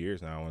close to 2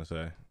 years now, I want to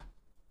say.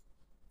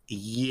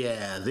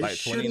 Yeah,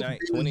 this like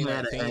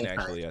 2019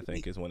 actually, I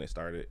think, is when it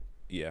started.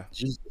 Yeah.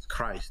 Jesus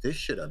Christ, this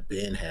should have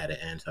been had an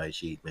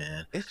anti-cheat,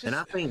 man. And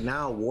I think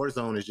now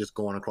Warzone is just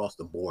going across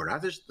the board. I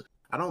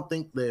don't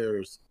think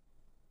there's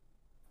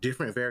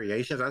different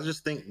variations. I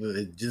just think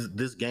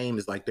this game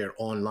is like their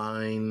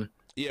online.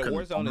 Yeah,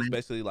 Warzone is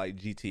basically like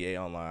GTA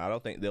Online. I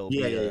don't think there'll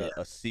be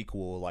a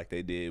sequel like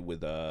they did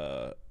with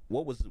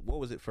what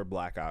was it for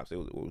Black Ops? It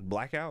was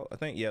Blackout, I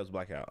think. Yeah, it was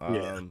Blackout.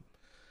 I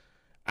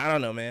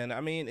don't know, man. I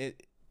mean,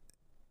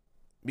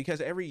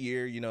 because every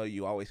year, you know,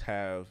 you always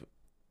have,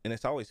 and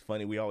it's always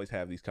funny, we always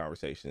have these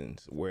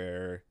conversations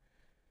where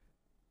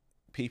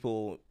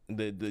people,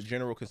 the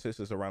general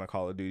consensus around a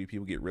Call of Duty,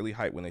 people get really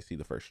hyped when they see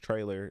the first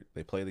trailer.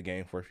 They play the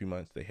game for a few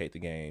months, they hate the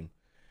game,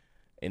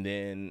 and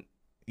then,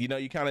 you know,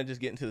 you kind of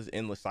just get into this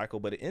endless cycle.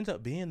 But it ends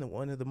up being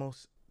one of the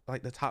most,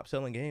 like, the top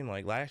selling game.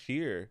 Like last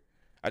year,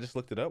 I just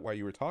looked it up while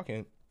you were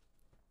talking.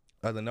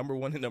 The number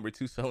 1 and number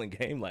 2 selling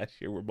game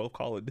last year were both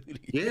Call of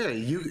Duty. Yeah,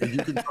 you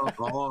can talk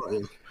all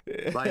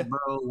like,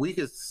 bro. We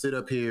could sit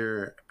up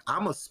here.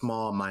 I'm a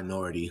small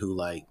minority who,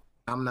 like,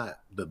 I'm not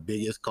the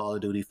biggest Call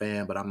of Duty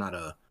fan, but I'm not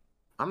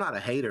a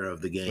hater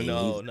of the game.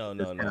 No.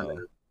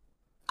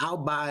 I'll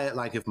buy it,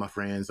 like, if my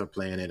friends are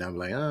playing it. I'm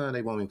like,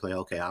 they want me to play.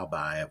 Okay, I'll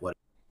buy it. Whatever.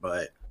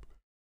 But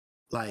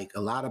like,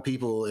 a lot of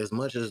people, as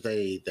much as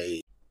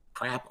they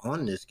crap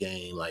on this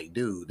game, like,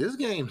 dude, this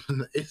game,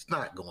 it's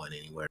not going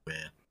anywhere,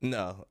 man.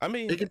 No, I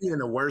mean, it could be in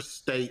the worst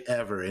state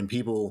ever, and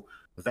people,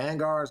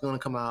 Vanguard's going to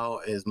come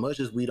out. As much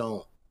as we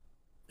don't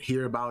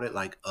hear about it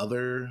like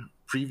other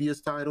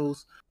previous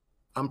titles,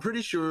 I'm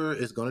pretty sure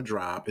it's going to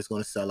drop. It's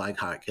going to sell like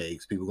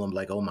hotcakes. People are going to be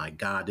like, oh my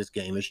God, this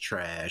game is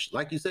trash.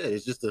 Like you said,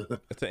 it's just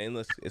it's the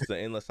endless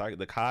cycle,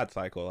 the COD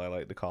cycle, I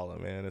like to call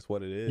it, man. It's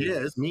what it is.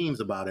 Yeah, it's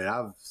memes about it.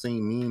 I've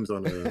seen memes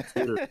on the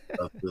Twitter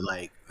stuff,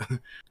 like,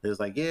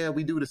 it's like, yeah,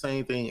 we do the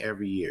same thing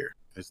every year.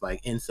 It's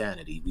like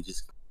insanity. We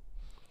just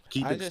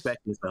keep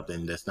expecting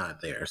something that's not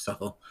there.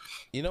 So,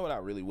 you know what I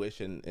really wish,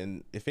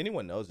 and if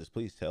anyone knows this,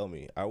 please tell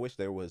me. I wish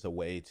there was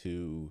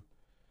an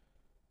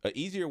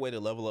easier way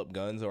to level up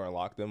guns or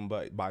unlock them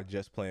by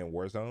just playing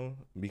Warzone,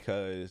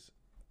 because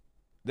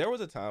there was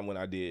a time when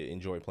I did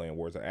enjoy playing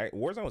Warzone.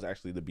 Warzone was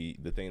actually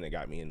the thing that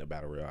got me into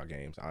Battle Royale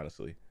games,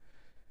 honestly,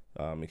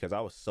 because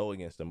I was so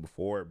against them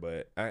before.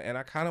 But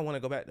I kind of want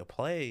to go back to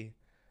play,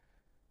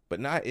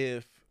 but not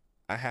if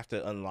I have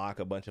to unlock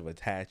a bunch of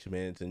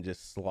attachments and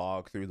just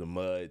slog through the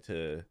mud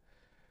to,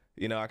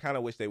 I kind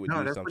of wish they would No,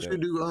 do that's what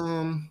something.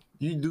 you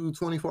do. You do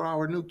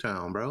 24-hour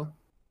Nuketown, bro.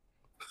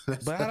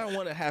 But I don't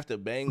want to have to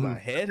bang my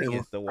head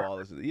against the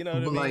wall. You know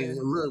what I Like, mean?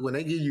 look, when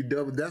they give you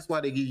double, that's why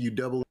they give you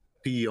double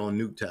P on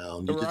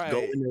Nuketown. You just go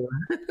Right. in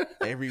there.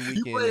 Every You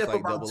weekend play it's it for like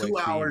about double 2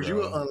 XP, hours, you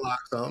bro. will unlock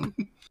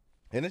something.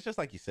 And it's just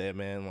like you said,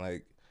 man.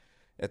 Like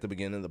at the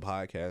beginning of the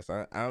podcast,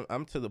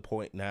 I'm to the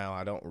point now.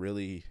 I don't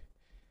really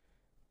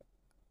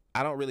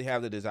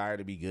have the desire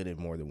to be good at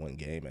more than one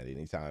game at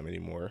any time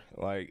anymore.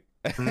 Like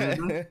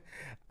Mhm.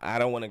 I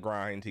don't want to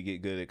grind to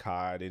get good at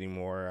COD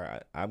anymore.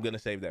 I'm gonna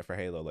save that for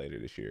Halo later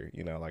this year.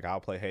 Like I'll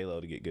play Halo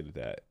to get good at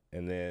that,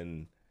 and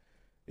then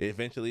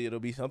eventually it'll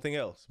be something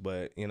else.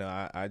 But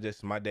I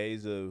just, my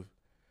days of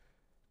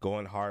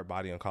going hard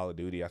body on Call of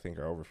Duty, I think,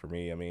 are over for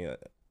me. I mean,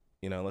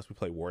 unless we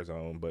play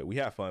Warzone, but we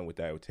have fun with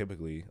that.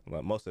 Typically,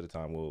 like, most of the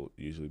time, we'll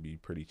usually be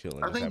pretty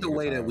chilling. I think the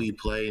way that we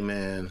play,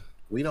 man,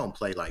 we don't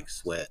play like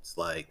sweats.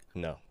 Like,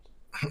 no,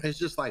 it's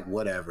just like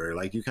whatever.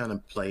 Like, you kind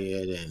of play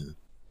it, and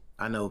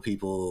I know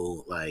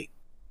people like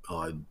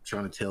are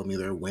trying to tell me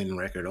their win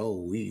record. Oh,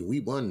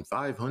 we won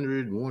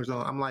 500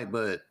 Warzone. I'm like,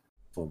 but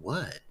for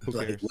what? Who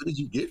Like, cares? what did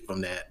you get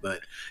from that?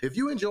 But if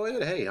you enjoy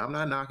it, hey, I'm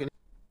not knocking it.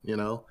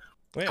 Yeah.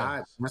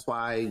 That's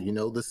why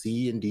the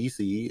C and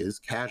DC is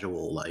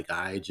casual. Like,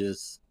 I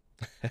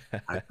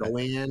go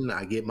in,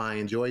 I get my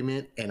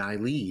enjoyment, and I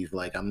leave.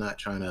 Like, I'm not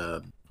trying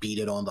to beat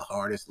it on the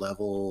hardest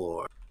level,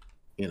 or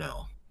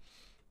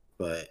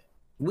but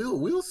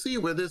we'll see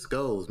where this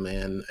goes,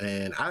 man.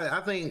 And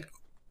I think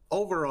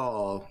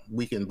overall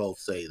we can both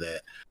say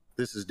that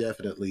this is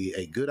definitely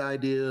a good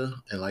idea.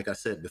 And like I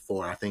said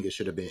before, I think it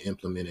should have been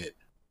implemented,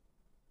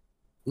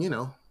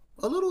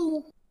 a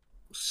little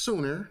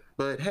sooner.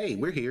 But hey,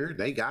 we're here.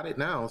 They got it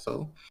now,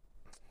 so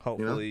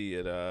hopefully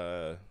it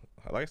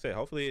like I said,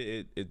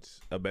 hopefully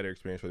it's a better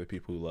experience for the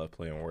people who love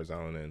playing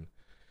Warzone, and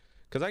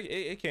because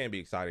it can be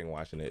exciting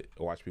watch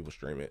people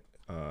stream it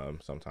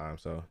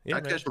sometimes. So yeah,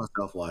 I catch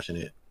myself watching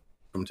it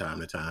from time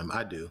to time.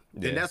 I do.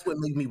 Yeah. And that's what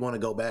made me want to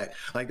go back.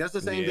 Like, that's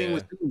the same thing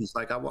with Siege.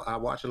 Like, I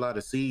watch a lot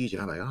of Siege,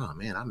 and I'm like, oh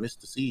man, I miss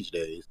the Siege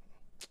days.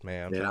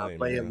 Man, And I'll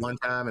play it one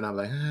time, and I'm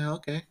like,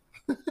 okay.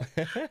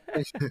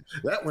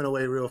 That went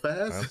away real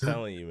fast. I'm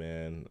telling you,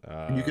 man.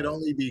 You can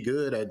only be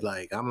good at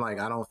I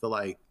don't feel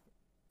like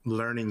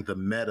learning the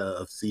meta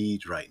of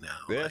Siege right now.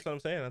 Yeah, that's what I'm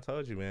saying. I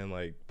told you, man.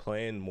 Like,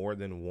 playing more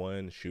than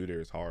one shooter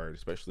is hard,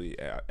 especially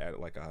at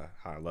like a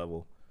high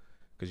level,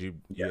 because you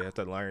have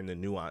to learn the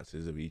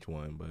nuances of each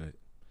one. But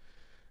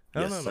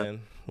I don't know,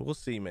 man. We'll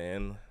see,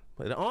 man.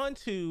 But on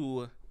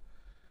to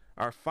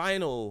our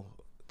final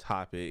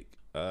topic.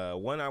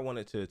 One I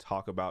wanted to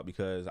talk about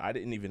because I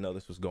didn't even know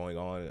this was going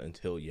on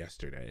until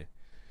yesterday.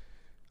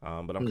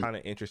 But I'm kind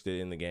of interested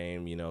in the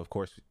game. Of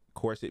course,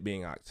 it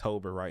being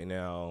October right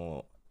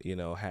now.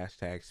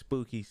 Hashtag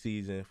spooky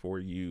season for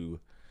you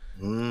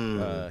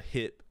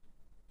hip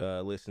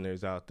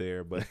listeners out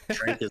there. But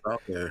Drake is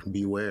out there.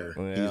 Beware.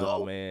 He's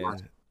all man.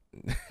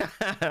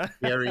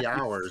 Scary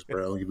hours,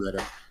 bro. You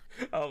better.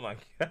 Oh my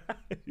god,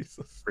 you're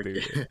so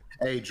stupid.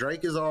 Hey,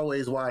 Drake is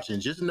always watching.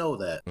 Just know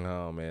that.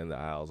 Oh man, the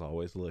owl's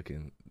always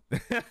looking.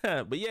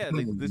 But yeah,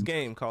 this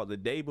game called The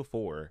Day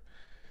Before.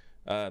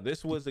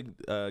 This was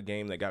a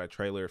game that got a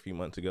trailer a few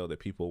months ago that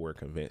people were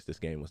convinced this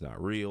game was not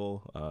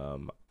real.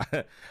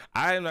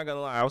 I'm not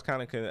gonna lie, I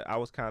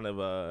was kind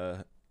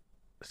of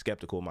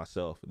skeptical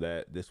myself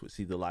that this would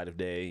see the light of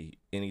day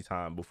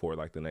anytime before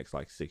like the next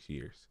 6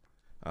 years.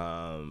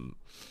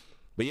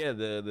 But yeah,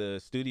 the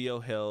studio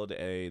held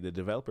the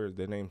developer,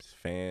 their name's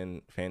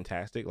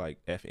Fantastic, like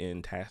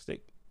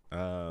FN-tastic.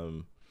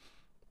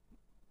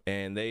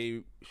 And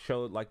they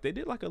showed they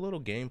did a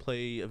little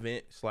gameplay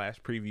event /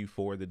 preview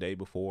for The Day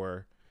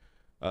Before.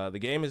 The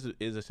game is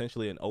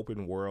essentially an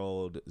open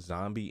world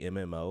zombie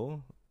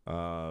MMO,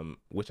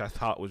 which I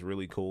thought was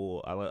really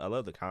cool. I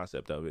love the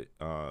concept of it.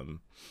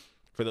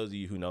 For those of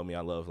you who know me,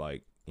 I love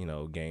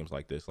games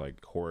like this,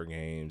 like horror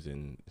games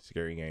and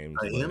scary games.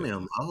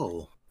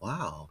 MMO.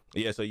 Wow.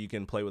 Yeah, so you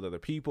can play with other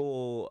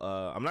people.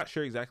 I'm not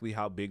sure exactly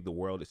how big the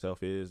world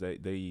itself is. I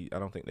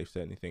don't think they've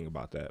said anything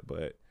about that,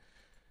 but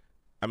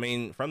I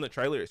mean, from the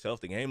trailer itself,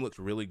 the game looks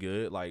really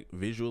good. Like,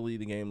 visually,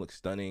 the game looks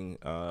stunning.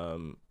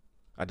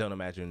 I don't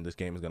imagine this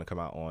game is going to come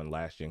out on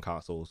last-gen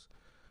consoles.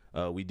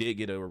 We did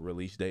get a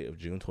release date of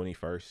June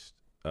 21st,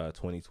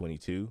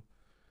 2022.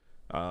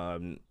 I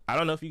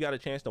don't know if you got a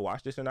chance to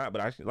watch this or not,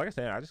 but like I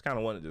said, I just kind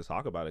of wanted to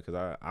talk about it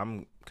because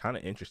I'm kind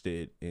of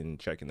interested in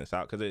checking this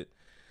out because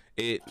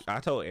I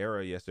told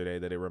Era yesterday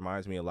that it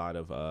reminds me a lot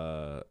of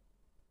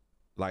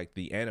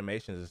the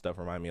animations and stuff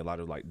remind me a lot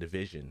of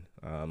Division,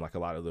 like a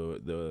lot of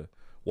the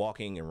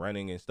walking and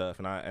running and stuff,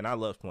 and I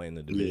love playing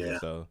the Division.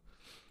 So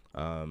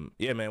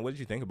yeah, man, what did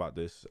you think about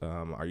this?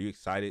 Are you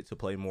excited to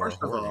play more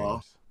horror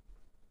games?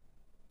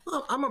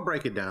 Well, I'm gonna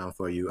break it down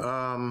for you.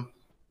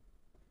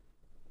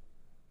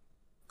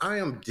 I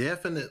am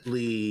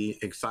definitely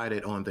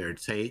excited on their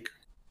take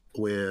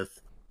with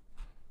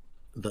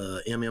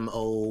the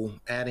MMO,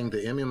 adding the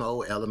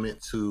MMO element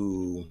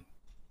to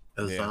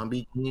a Yeah.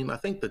 zombie game. I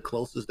think the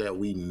closest that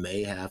we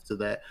may have to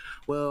that,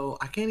 well,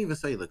 I can't even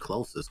say the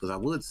closest because I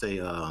would say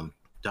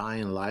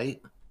Dying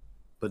Light,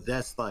 but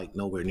that's like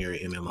nowhere near an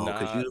MMO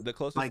because Nah, you the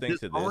closest like thing this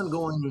to this,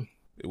 ongoing.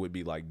 it would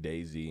be like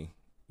DayZ.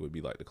 Would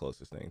be like the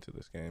closest thing to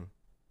this game.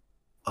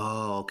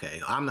 Oh,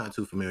 okay. I'm not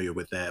too familiar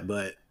with that,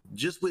 but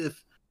just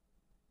with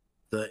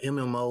the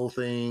MMO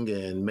thing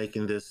and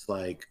making this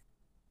like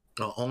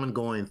an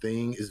ongoing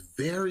thing is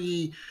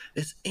very.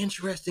 It's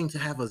interesting to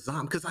have a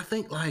zombie because I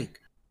think like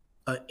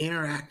an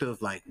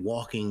interactive like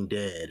Walking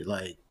Dead,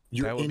 like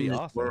you're That would in be this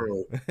awesome.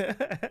 world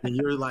and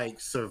you're like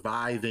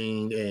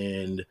surviving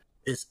and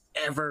it's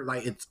ever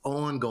like it's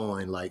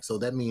ongoing, like so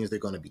that means they're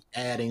going to be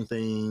adding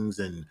things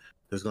and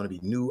there's going to be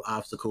new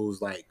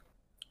obstacles. Like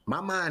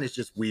my mind is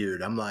just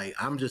weird.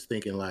 I'm just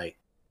thinking like,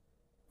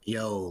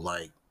 yo,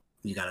 like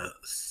you gotta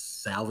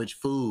salvage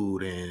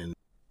food and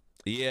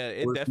Yeah,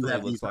 it what if you definitely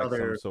have looks these like some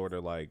other, sort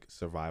of like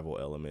survival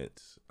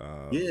elements.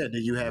 yeah, do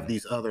you have Mhm.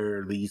 these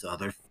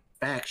other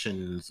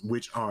factions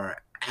which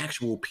are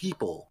actual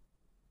people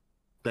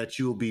that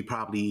you'll be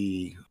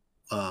probably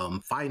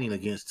fighting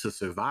against to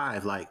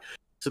survive. Like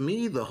to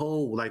me, the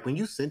whole like when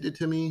you sent it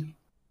to me,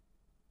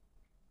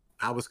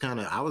 I was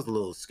a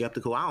little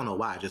skeptical. I don't know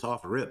why. Just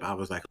off the rip, I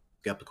was like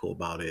skeptical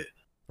about it.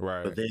 But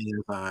Right. then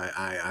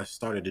I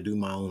started to do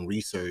my own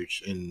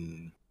research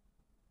and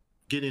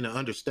getting an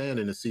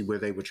understanding to see where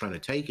they were trying to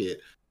take it.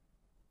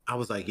 I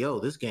was like, yo,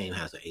 this game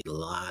has a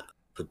lot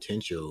of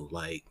potential.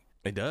 Like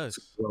It to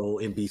does. grow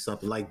and be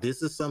something like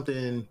this is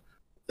something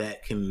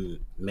that can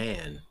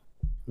man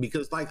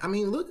because like I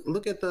mean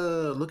look at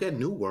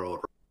New World.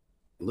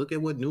 Look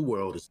at what New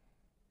World is.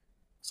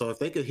 So if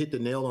they could hit the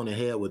nail on the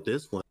head with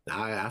this one,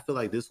 I feel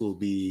like this will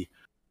be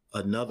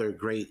another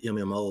great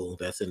MMO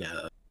that's in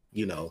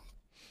you know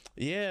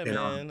Yeah, in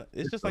our man.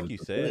 It's just like system you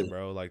to said, play.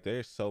 bro. Like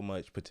there's so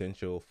much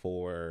potential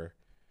for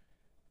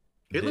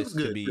It looks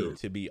this good too.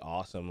 to be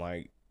awesome.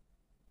 Like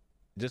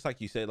just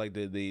like you said, like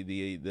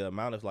the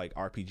amount of like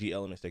RPG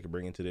elements they could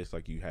bring into this,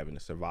 like you having to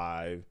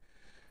survive.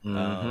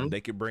 Mm-hmm.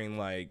 They could bring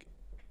like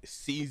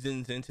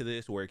seasons into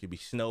this where it could be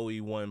snowy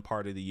one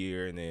part of the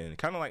year, and then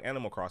kind of like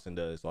Animal Crossing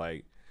does,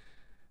 like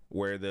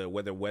where the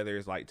weather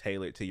is like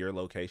tailored to your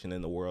location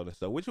in the world and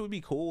stuff, which would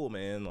be cool,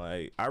 man.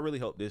 Like I really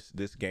hope this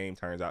game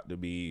turns out to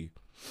be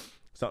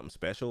something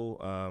special.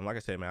 Like I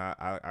said, man,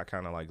 I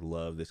kind of like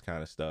love this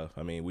kind of stuff.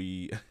 I mean,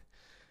 we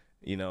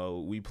you know,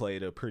 we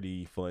played a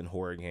pretty fun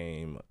horror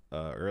game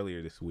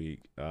earlier this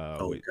week,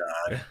 Oh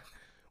God,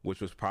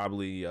 which was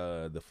probably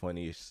the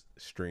funniest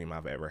stream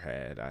I've ever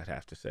had. I'd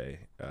have to say,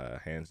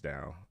 hands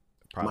down,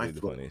 my probably the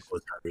throat funniest.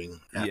 was hurting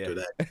Yeah, after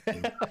that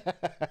game.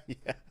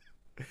 yeah.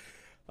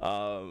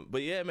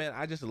 But yeah, man,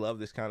 I just love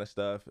this kind of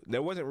stuff.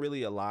 There wasn't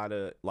really a lot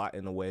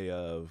in the way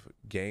of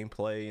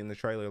gameplay in the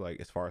trailer, like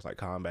as far as like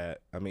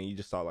combat. I mean, you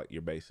just saw like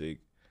your basic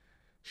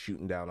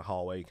shooting down the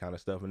hallway kind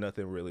of stuff, and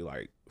nothing really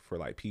like for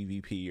like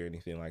PvP or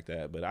anything like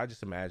that. But I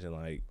just imagine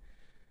like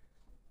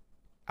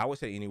I would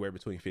say anywhere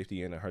between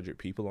 50 and 100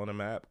 people on a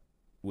map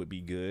would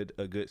be good,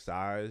 a good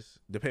size,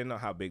 depending on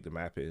how big the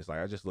map is. Like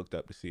I just looked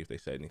up to see if they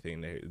said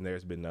anything there, and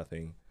there's been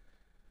nothing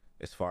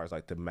as far as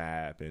like the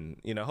map, and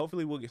you know,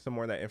 hopefully we'll get some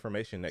more of that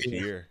information next Yeah,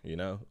 year. You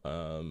know,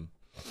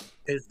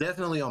 it's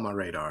definitely on my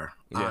radar.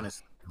 yeah,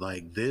 Honestly,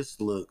 like this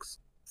looks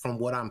from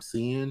what I'm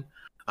seeing.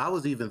 I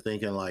was even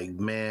thinking like,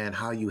 man,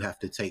 how you have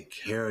to take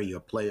care of your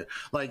player.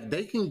 Like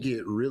they can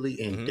get really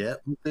in hmm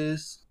depth with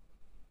this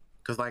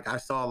because like I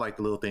saw like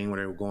the little thing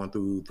where they were going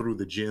through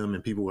the gym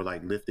and people were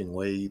like lifting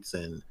weights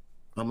and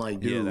I'm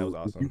like, yeah, that was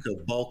dude, if you awesome.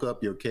 could bulk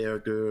up your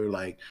character,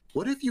 like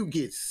what if you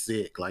get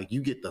sick, like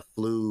you get the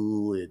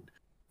flu and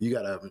you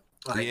gotta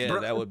like Yeah,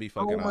 bro, that there's would be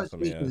so fucking much awesome.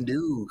 they Yeah. can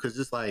do because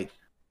it's like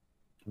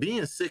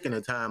being sick in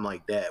a time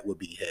like that would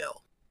be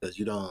hell because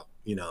you don't,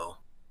 And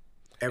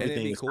it'd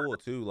everything be is cool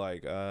too,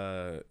 like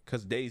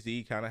because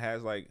DayZ kind of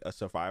has like a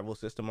survival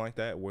system like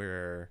that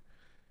where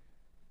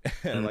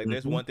like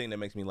there's mm-hmm. one thing that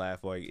makes me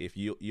laugh, like if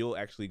you'll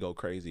actually go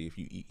crazy if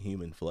you eat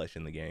human flesh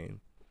in the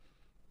game.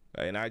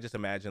 And I just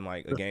imagine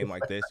like a game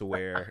like this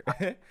where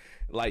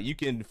like you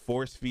can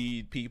force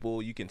feed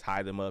people, you can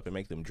tie them up and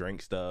make them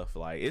drink stuff.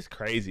 Like it's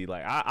crazy.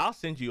 Like I'll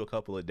send you a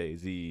couple of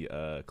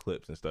DayZ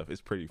clips and stuff.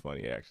 It's pretty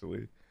funny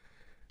actually.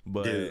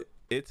 Dude, But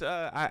it's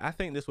I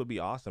think this would be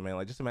awesome, man.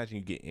 Like just imagine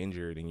you get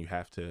injured and you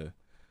have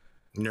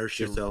nurse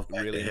yourself back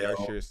to really nurse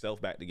hell.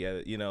 yourself back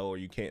together, you know, or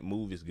you can't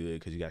move as good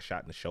because you got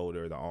shot in the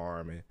shoulder or the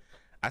arm. And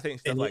I think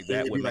stuff And like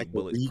that it'd be would like make a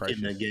bullets week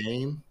in the precious.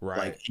 game, Right.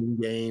 like in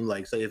game,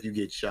 like say if you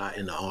get shot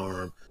in the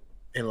arm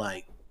and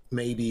like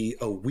maybe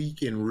a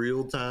week in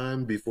real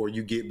time before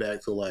you get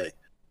back to like,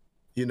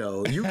 you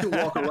can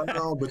walk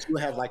around, but you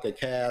have like a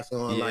cast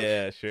on, like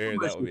Yeah, so sure.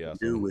 much That would you be can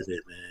do awesome. with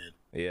it, man.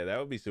 Yeah, that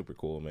would be super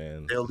cool,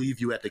 man. They'll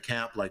leave you at the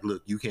camp, like,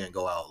 look, you can't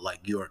go out, like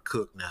you're a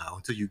cook now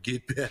until you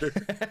get better.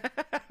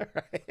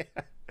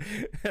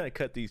 Right.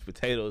 Cut these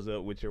potatoes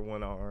up with your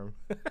one arm.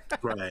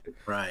 Right,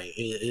 right.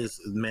 It is,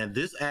 man.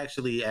 This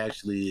actually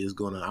is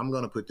gonna. I'm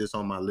gonna put this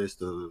on my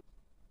list of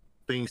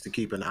things to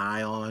keep an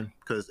eye on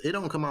because it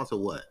don't come out to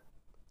what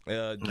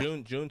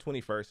June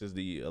 21st is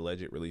the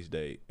alleged release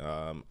date.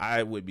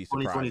 I would be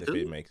surprised if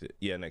it makes it.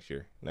 Yeah, next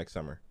year, next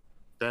summer.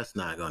 That's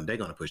not going. They're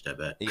gonna push that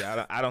back.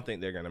 Yeah, I don't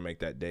think they're gonna make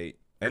that date,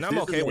 and I'm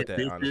okay with that,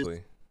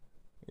 honestly.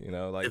 You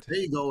know, like if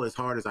they go as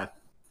hard as I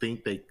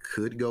think they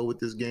could go with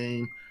this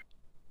game,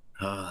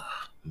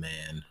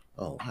 man.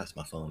 Oh, that's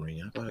my phone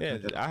ringing.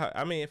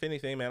 I mean, if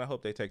anything, man, I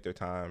hope they take their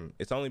time.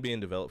 It's only being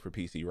developed for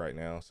PC right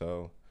now,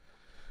 so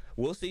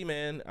we'll see,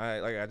 man.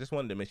 I just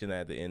wanted to mention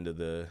that at the end of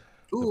the.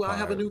 Ooh, I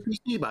have a new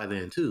PC by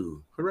then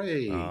too.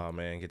 Hooray! Oh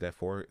man, get that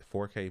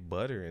 4K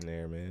butter in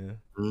there, man.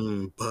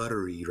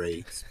 Buttery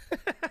rates.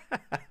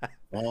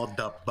 All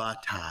the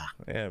butter.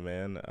 Yeah,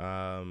 man.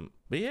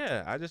 But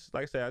yeah, I just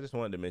like I said, I just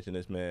wanted to mention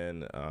this,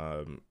 man.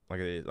 Like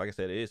I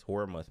said, it is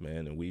horror month,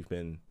 man, and we've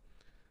been.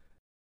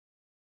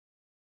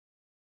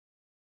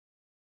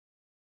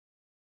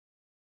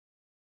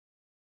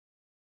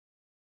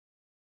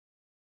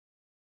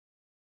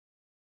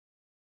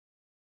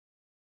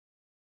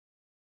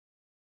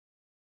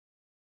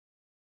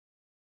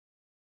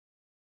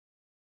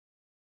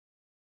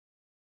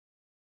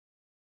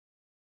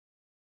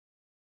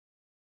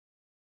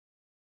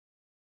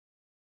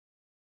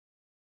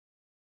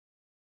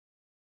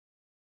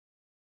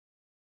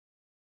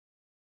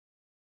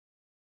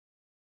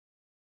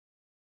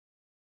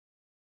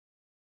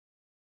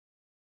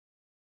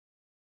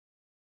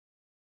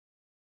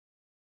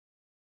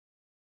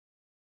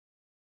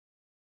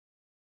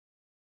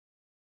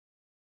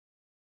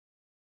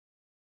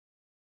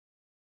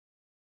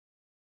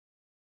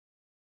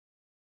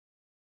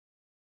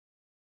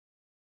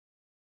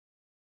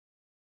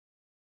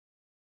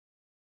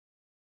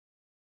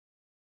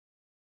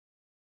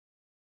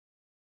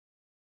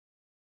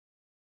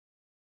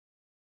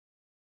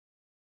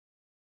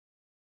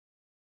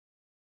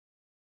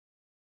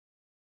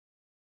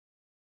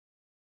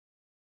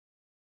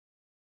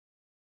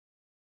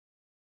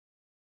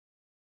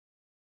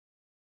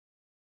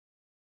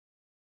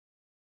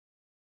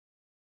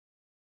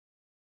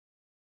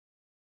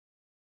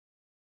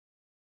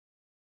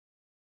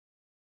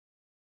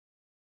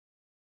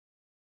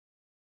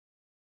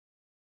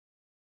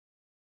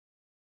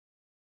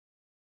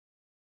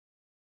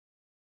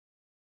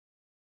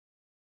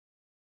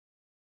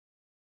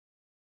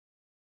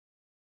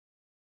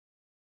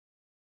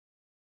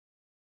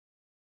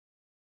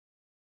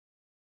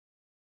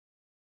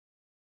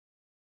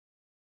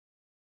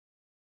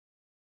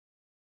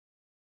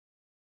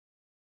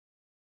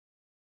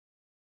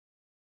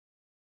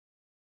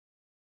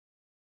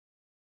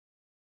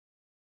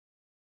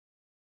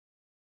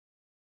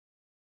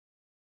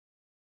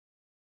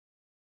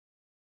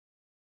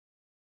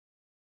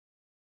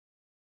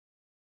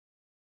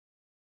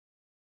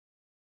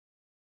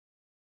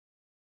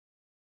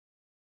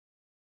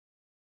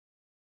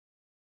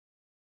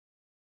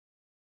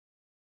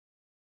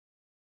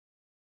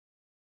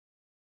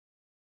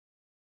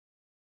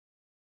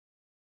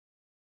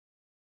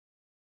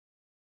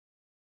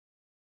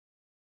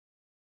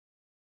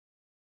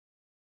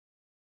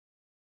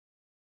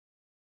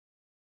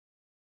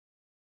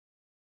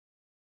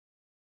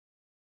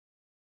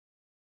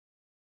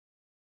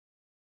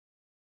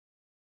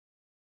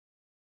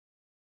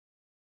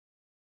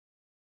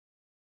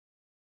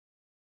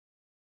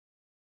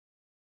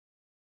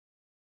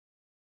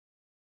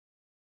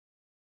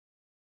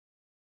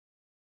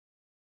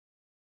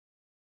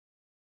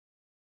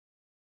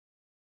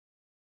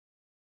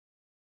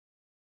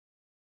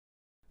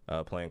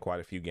 Playing quite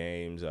a few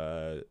games.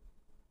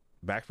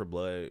 Back for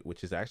Blood,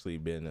 which has actually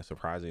been a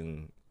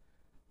surprisingly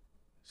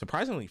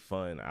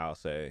fun, I'll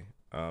say.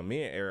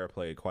 Me and Era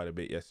played quite a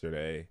bit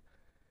yesterday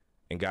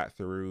and got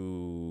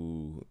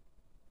through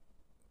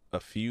a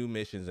few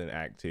missions in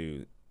Act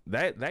 2.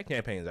 That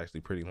campaign is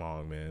actually pretty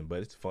long, man, but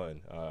it's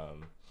fun.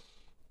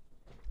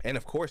 And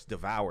of course,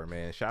 Devour,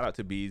 man. Shout out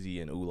to Beezy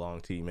and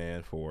Oolong T,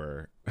 man,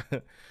 for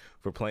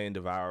for playing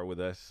Devour with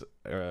us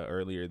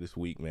earlier this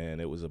week, man.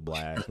 It was a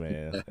blast,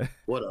 man.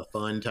 What a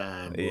fun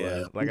time, boy.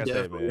 Yeah, like I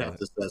said, man, we have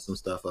to set some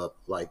stuff up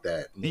like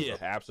that. Yeah,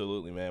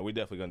 absolutely, man. We're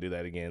definitely gonna do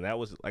that again. That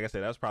was, like I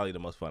said, that was probably the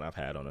most fun I've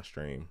had on a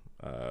stream.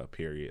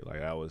 Period.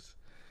 Like I was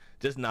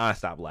just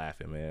nonstop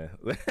laughing, man.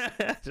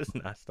 Just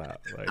nonstop.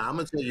 Like, I'm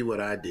gonna tell you what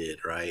I did,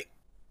 right?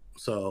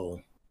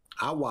 So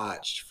I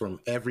watched from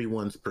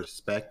everyone's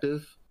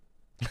perspective.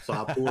 So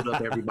I pulled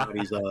up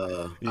everybody's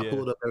I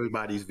pulled up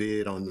everybody's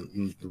vid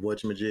on the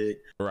whatchamajig.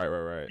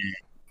 Right.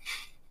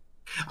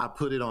 I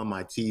put it on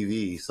my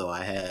TV, so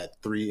I had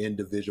 3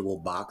 individual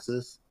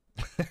boxes.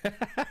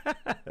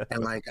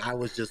 And like I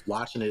was just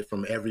watching it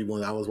from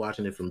everyone. I was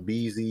watching it from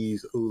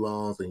BZ's,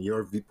 Oolong's, and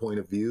your point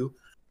of view.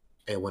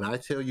 And when I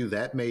tell you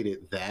that made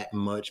it that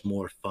much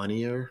more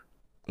funnier.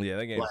 Yeah,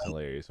 that game's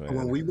hilarious, man.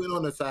 When we went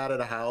on the side of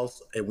the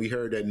house and we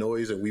heard that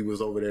noise and we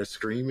was over there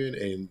screaming,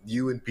 and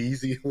you and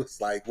BZ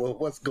was like, well,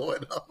 what's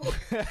going on?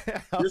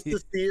 Just to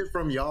see it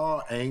from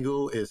y'all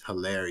angle is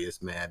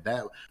hilarious, man.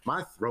 That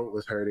my throat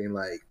was hurting.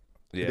 Like,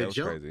 the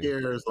jump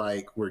scares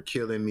like were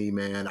killing me,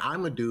 man.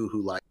 I'm a dude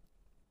who like,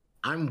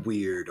 I'm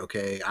weird,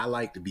 okay? I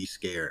like to be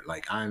scared.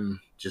 Like, I'm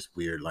just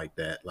weird like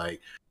that. Like,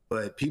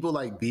 But people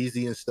like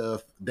Beezy and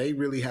stuff, he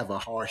really has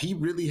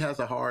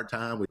a hard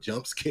time with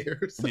jump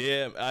scares.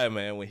 Yeah,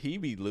 man, when he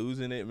be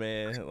losing it,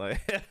 man, like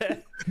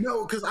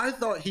no, because I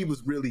thought he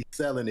was really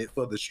selling it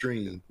for the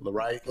stream,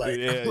 right? Like,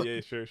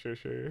 yeah, sure.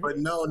 But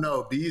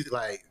no, Beezy,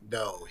 like,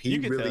 no, he you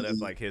can really, tell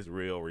that's like his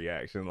real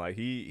reaction. Like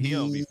he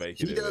don't be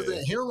faking he it. doesn't.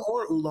 Man. Him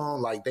or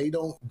Oolong, like, they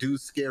don't do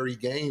scary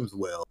games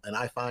well, and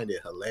I find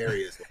it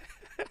hilarious.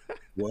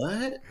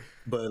 What?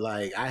 But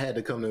like, I had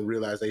to come to the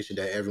realization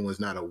that everyone's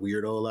not a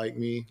weirdo like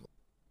me.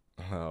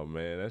 Oh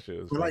man, that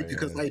shit was but funny, like,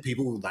 because like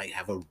people like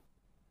have a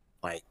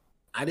like,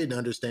 I didn't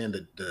understand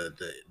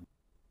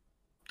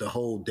the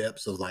whole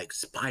depths of like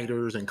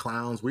spiders and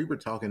clowns. We were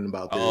talking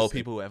about this. Oh,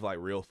 people who have like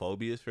real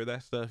phobias for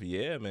that stuff.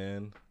 Yeah,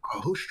 man.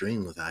 Oh, whose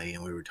stream was I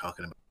in? We were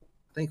talking about,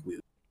 I think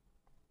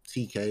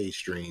TK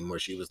stream, where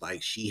she was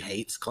like, she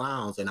hates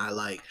clowns, and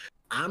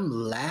I'm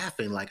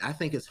laughing, like, I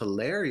think it's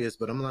hilarious,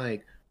 but I'm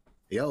like,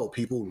 yo,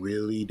 people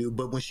really do.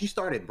 But when she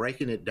started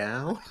breaking it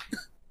down,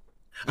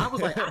 I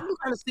was like, I'm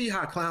trying to see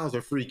how clowns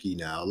are freaky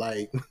now.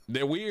 Like,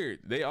 they're weird.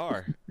 They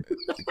are.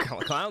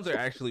 Clowns are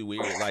actually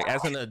weird. Like,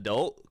 as an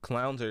adult,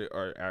 clowns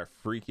are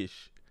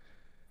freakish.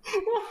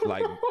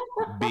 Like,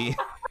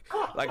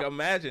 like,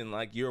 imagine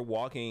like you're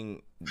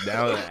walking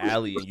down an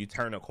alley and you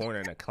turn a corner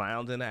and a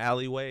clown's in the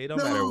alleyway. It don't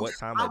matter what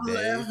time of day.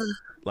 Laughing.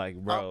 Like,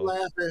 bro, I'm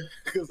laughing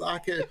because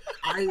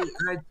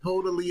I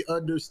totally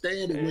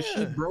understand it. When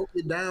she broke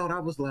it down, I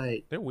was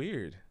like, they're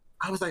weird.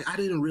 I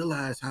didn't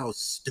realize how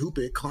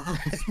stupid clowns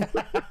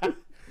were.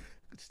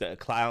 It's the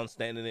clown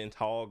standing in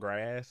tall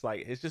grass.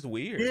 Like, it's just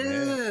weird. Yeah,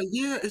 man.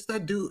 yeah. It's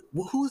that dude.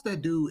 Well, who's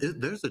that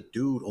dude? There's a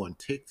dude on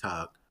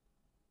TikTok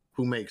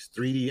who makes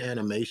 3D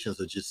animations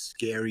of just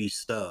scary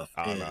stuff.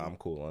 Oh, no, I'm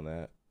cool on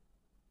that.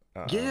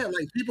 Yeah,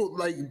 like people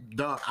like,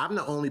 dog, I'm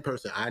the only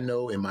person I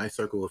know in my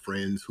circle of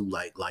friends who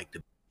like to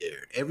be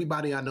scared.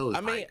 Everybody I know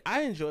is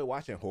I enjoy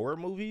watching horror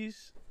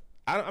movies.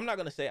 I'm not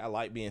gonna say I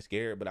like being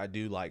scared, but I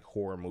do like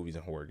horror movies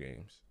and horror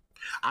games.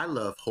 I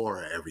love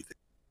horror everything.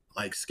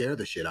 Like, scare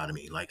the shit out of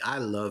me. Like, I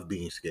love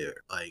being scared.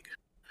 Like,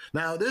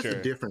 now there's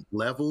a different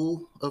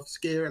level of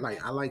scared.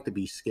 Like, I like to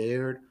be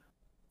scared,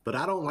 but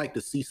I don't like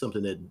to see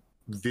something that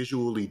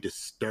visually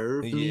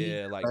disturbs me.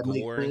 Yeah, like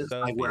gore and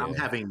stuff. Like, where I'm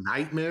having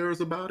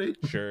nightmares about it.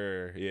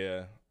 Sure,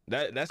 yeah.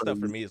 That stuff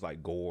for me is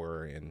like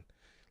gore and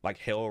like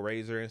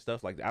Hellraiser and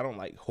stuff. Like, I don't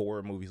like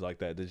horror movies like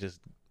that. They're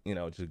just,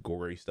 just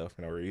gory stuff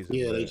for no reason.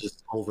 Yeah, they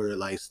just over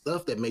like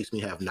stuff that makes me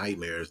have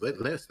nightmares.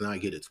 Let's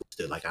not get it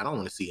twisted. Like, I don't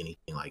want to see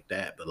anything like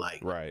that. But like,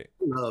 right,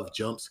 I love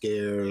jump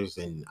scares,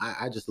 and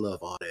I just love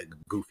all that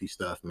goofy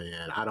stuff,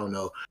 man. I don't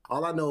know.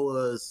 All I know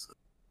was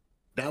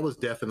that was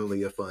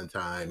definitely a fun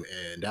time,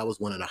 and that was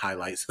one of the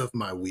highlights of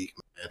my week,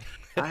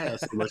 man. I had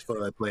so much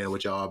fun playing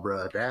with y'all,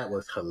 bro. That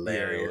was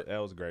hilarious. Yeah,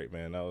 that was great,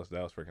 man. That was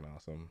freaking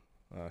awesome.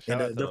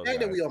 Shout out to the fact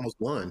that we almost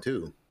won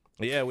too.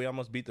 Yeah, we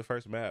almost beat the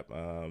first map.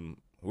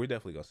 We're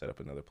definitely gonna set up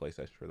another play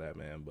session for that,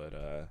 man.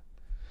 But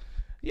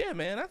yeah,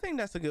 man, I think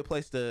that's a good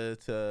place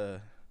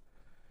to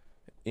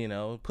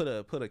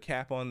put a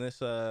cap on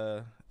this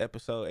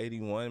episode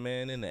 81,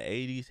 man. In the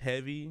 80s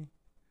heavy,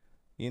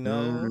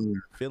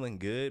 feeling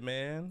good,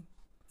 man.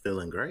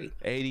 Feeling great.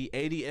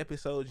 80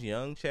 episodes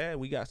young, Chad.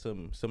 We got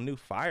some new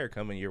fire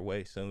coming your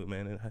way soon,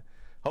 man. And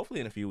hopefully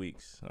in a few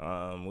weeks,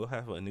 we'll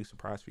have a new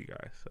surprise for you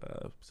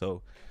guys.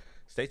 So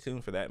stay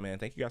tuned for that, man.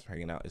 Thank you guys for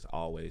hanging out as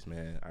always,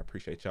 man. I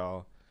appreciate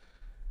y'all.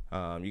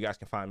 You guys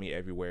can find me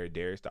everywhere.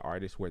 Darius the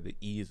Artist, where the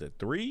E is a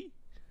 3.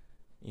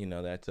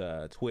 That's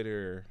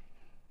Twitter,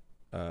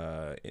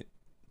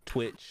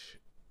 Twitch,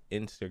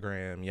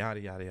 Instagram,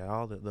 yada yada yada,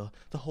 all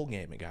the whole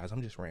gamut, guys.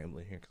 I'm just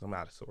rambling here because I'm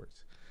out of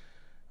sorts.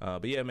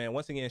 But yeah, man,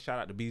 once again, shout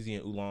out to Beezy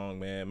and Oolong,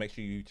 man. Make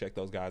sure you check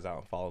those guys out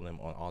and follow them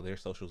on all their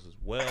socials as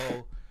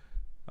well.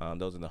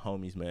 Those are the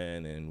homies,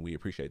 man, and we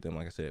appreciate them,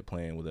 like I said,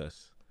 playing with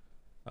us.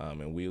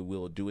 And we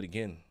will do it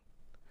again.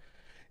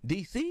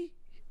 DC,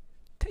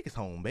 take us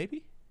home,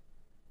 baby.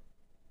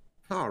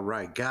 All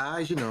right,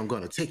 guys, I'm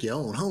going to take you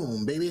on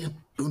home, baby.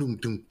 Boom,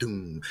 doom,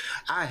 doom.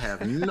 I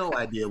have no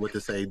idea what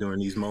to say during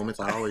these moments.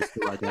 I always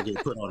feel like I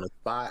get put on the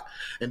spot.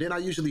 And then I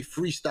usually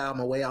freestyle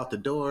my way out the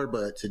door.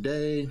 But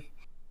today,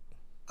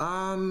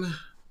 I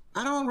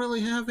don't really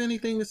have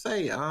anything to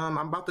say. I'm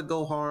about to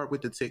go hard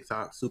with the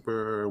TikTok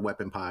Super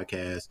Weapon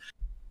Podcast.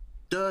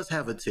 Does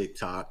have a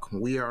TikTok.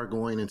 We are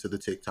going into the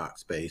TikTok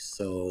space.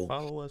 So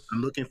follow us. I'm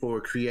looking for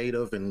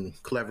creative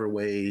and clever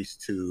ways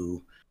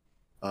to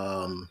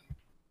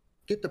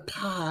get the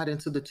pod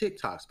into the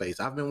TikTok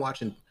space. I've been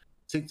watching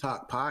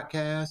TikTok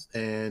podcasts,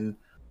 and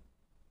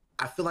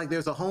I feel like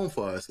there's a home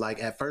for us.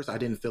 Like, at first I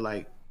didn't feel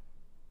like,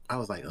 I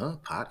was like,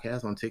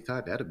 podcast on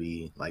TikTok, that'd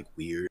be like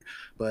weird.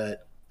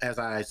 But as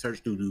I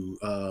searched through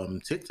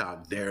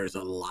TikTok, there's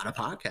a lot of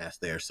podcasts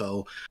there.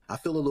 So I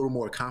feel a little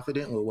more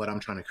confident with what I'm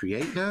trying to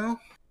create now.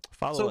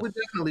 Follow us. We're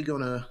definitely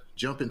going to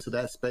jump into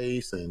that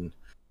space, and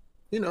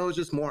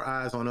just more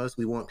eyes on us.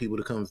 We want people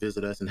to come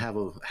visit us and have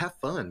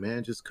fun,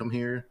 man. Just come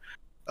here.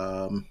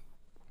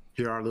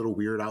 Hear our little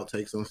weird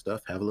outtakes on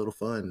stuff, have a little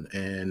fun.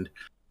 And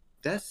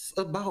that's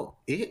about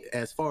it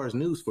as far as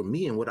news for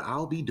me and what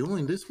I'll be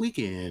doing this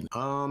weekend.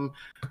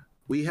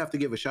 We have to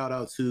give a shout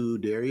out to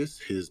Darius,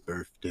 his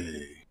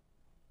birthday.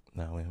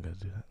 No, we ain't gonna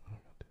do that.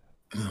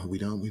 No, we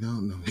don't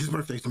know. His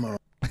birthday's tomorrow.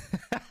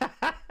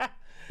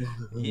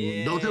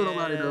 Yeah. Don't tell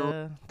nobody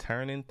though.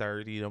 Turning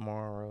 30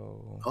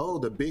 tomorrow. Oh,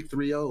 the big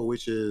 30,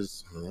 which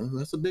is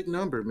that's a big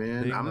number,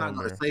 man. Big I'm not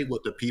number. gonna say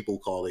what the people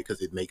call it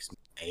because it makes me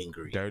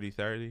angry. Dirty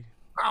 30.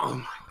 Oh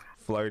my.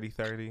 Flirty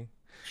 30.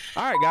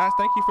 All right, guys.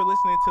 Thank you for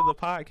listening to the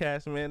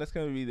podcast, man. That's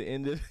going to be the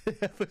end of the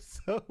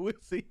episode. We'll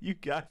see you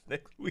guys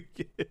next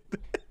weekend.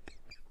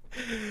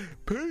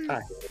 Peace.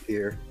 I hate it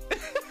here.